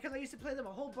because I used to play them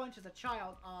a whole bunch as a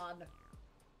child on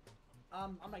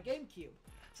my GameCube.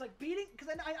 It's like beating,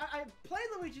 because I played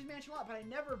Luigi's Mansion a lot, but I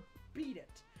never beat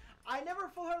it. I never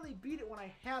full-heartedly beat it when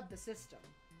I had the system.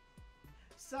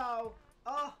 So,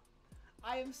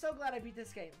 I am so glad I beat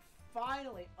this game.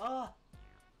 Finally.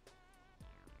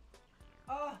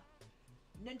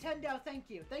 Nintendo, thank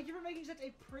you. Thank you for making such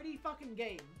a pretty fucking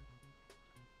game.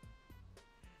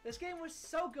 This game was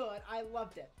so good. I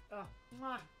loved it.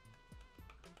 Mwah.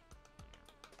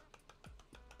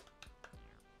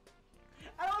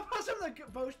 I don't know some of the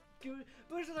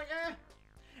boosters like, eh.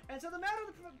 And so the matter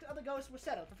of the ghost was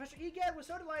settled. Professor Egad was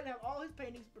so delighted to have all his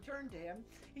paintings returned to him,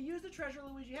 he used the treasure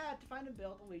Luigi had to find and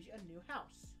build Luigi a new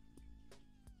house.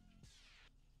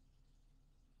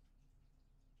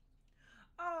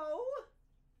 Oh!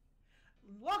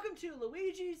 Welcome to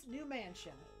Luigi's new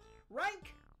mansion.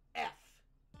 Rank F.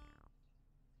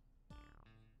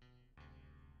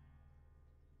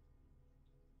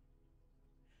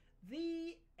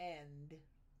 The end.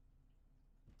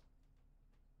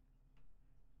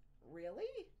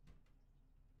 Really?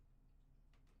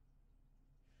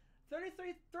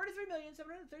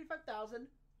 33,735,000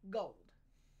 gold.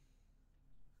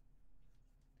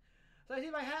 So I see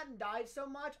if I hadn't died so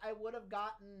much, I would have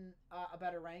gotten a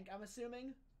better rank, I'm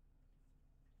assuming.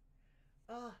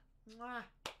 Mwah.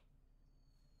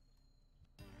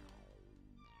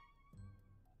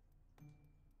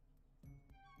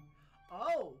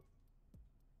 Oh!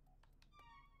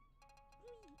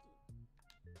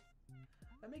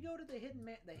 Let me go to the hidden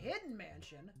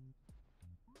mansion.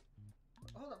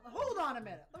 Hold on a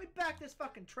minute. Let me back this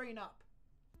fucking train up.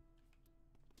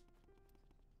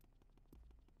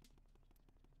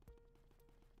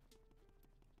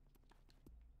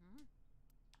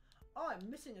 Oh, I'm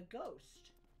missing a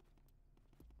ghost.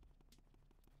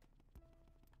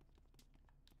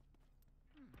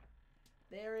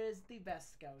 There is the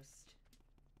best ghost.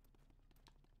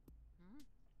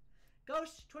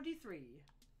 Ghost 23.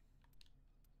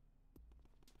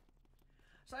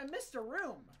 So I missed a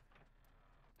room.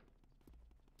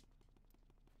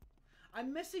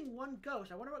 I'm missing one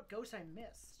ghost. I wonder what ghost I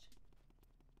missed.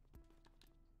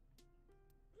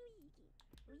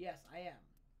 Yes, I am.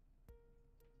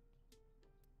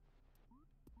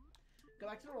 Go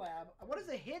back to the lab. What is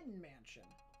a hidden mansion?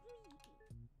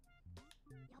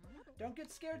 Don't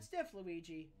get scared stiff,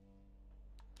 Luigi.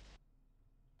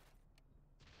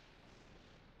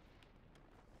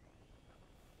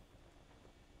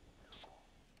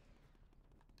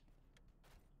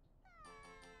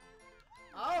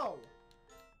 Oh!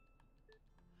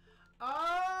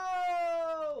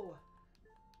 Oh!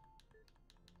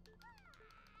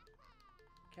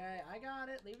 Okay, I got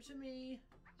it. Leave it to me.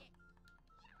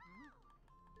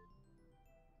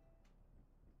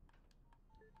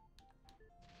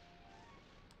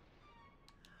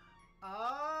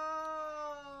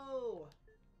 Oh!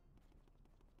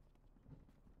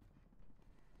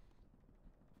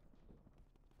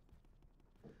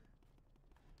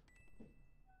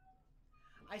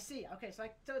 I see. Okay, so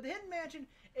the Hidden Mansion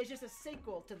is just a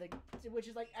sequel to which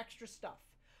is like extra stuff.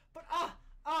 But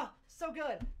so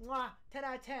good. Mwah, 10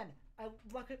 out of 10. I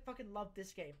fucking love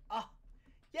this game.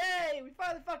 Yay! We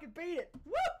finally fucking beat it.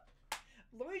 Woo!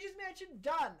 Luigi's Mansion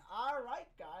done. All right,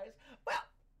 guys. Well,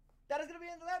 that is gonna be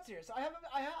the end of that series. So I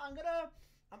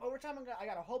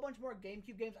got a whole bunch more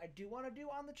GameCube games I do want to do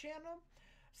on the channel.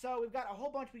 So we've got a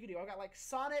whole bunch we can do. I got like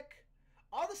Sonic,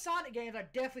 all the Sonic games I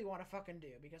definitely want to fucking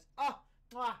do because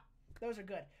those are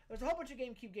good. There's a whole bunch of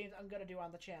GameCube games I'm gonna do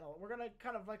on the channel. We're gonna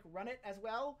kind of like run it as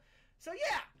well. So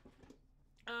yeah.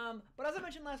 But as I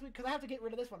mentioned last week, because I have to get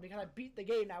rid of this one because I beat the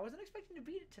game now. I wasn't expecting to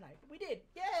beat it tonight, but we did.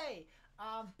 Yay!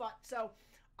 But so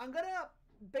I'm gonna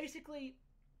basically.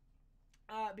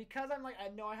 Because I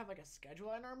know I have like a schedule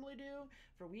I normally do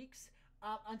for weeks.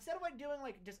 Instead of like doing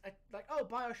like just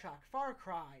BioShock, Far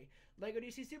Cry, Lego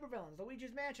DC Supervillains,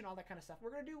 Luigi's Mansion, all that kind of stuff,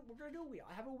 we're gonna do a wheel.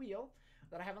 I have a wheel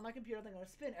that I have on my computer that I'm gonna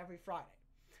spin every Friday.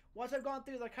 Once I've gone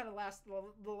through the kind of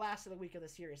the last of the week of the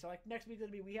series. So like next week is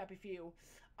gonna be We Happy Few.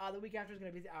 The week after is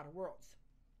gonna be the Outer Worlds.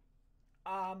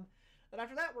 Then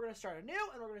after that we're gonna start anew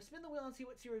and we're gonna spin the wheel and see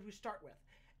what series we start with.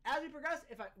 As we progress,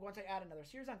 once I add another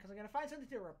series on, because I'm going to find something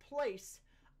to replace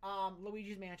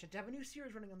Luigi's Mansion, to have a new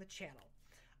series running on the channel.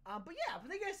 But yeah,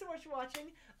 thank you guys so much for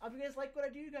watching. If you guys like what I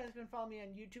do, you guys can follow me on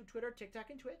YouTube, Twitter, TikTok,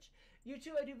 and Twitch.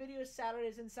 YouTube, I do videos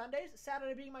Saturdays and Sundays.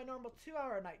 Saturday being my normal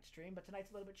 2-hour night stream, but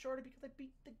tonight's a little bit shorter because I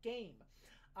beat the game.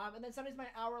 And then Sunday's my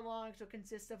hour-long, so it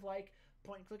consists of like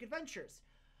point-and-click adventures,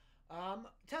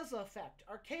 Tesla Effect,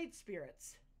 Arcade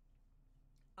Spirits,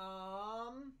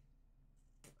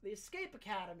 the Escape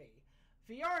Academy,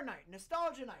 VR Night,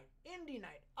 Nostalgia Night, Indie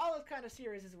Night, all those kind of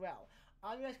series as well.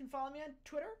 You guys can follow me on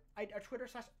Twitter,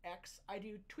 Twitter/X. I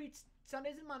do tweets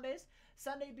Sundays and Mondays.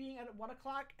 Sunday being at 1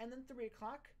 o'clock and then 3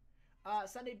 o'clock.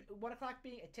 Sunday 1 o'clock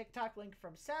being a TikTok link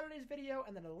from Saturday's video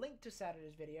and then a link to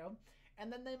Saturday's video.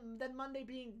 And then Monday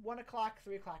being 1 o'clock,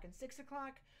 3 o'clock, and 6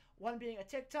 o'clock. 1 being a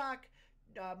TikTok,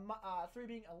 3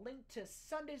 being a link to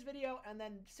Sunday's video, and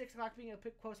then 6 o'clock being a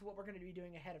quick post of what we're going to be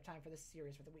doing ahead of time for this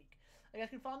series for the week. You guys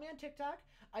can follow me on TikTok.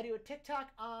 I do a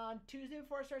TikTok on Tuesday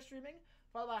before I start streaming,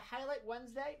 followed by a Highlight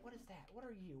Wednesday. What is that? What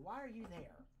are you? Why are you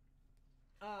there?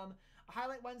 A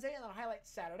Highlight Wednesday and then a Highlight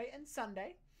Saturday and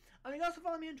Sunday. You can also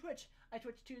follow me on Twitch. I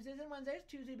Twitch Tuesdays and Wednesdays,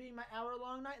 Tuesday being my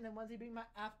hour-long night, and then Wednesday being my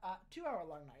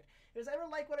 2-hour-long night. If you guys ever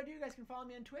like what I do, you guys can follow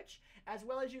me on Twitch, as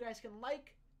well as you guys can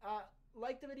like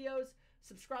the videos,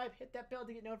 subscribe, hit that bell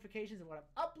to get notifications of what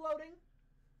I'm uploading.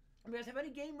 If you guys have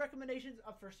any game recommendations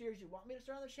for series you want me to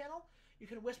start on the channel, you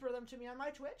can whisper them to me on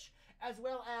my Twitch, as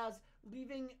well as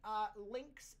leaving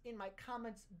links in my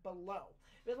comments below.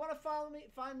 If you guys want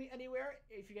to find me anywhere,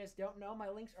 if you guys don't know, my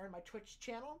links are in my Twitch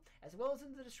channel, as well as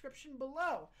in the description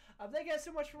below. Thank you guys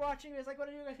so much for watching. If you guys like what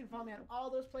I do, you guys can follow me on all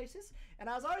those places. And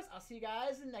as always, I'll see you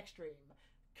guys in the next stream.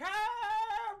 Cut!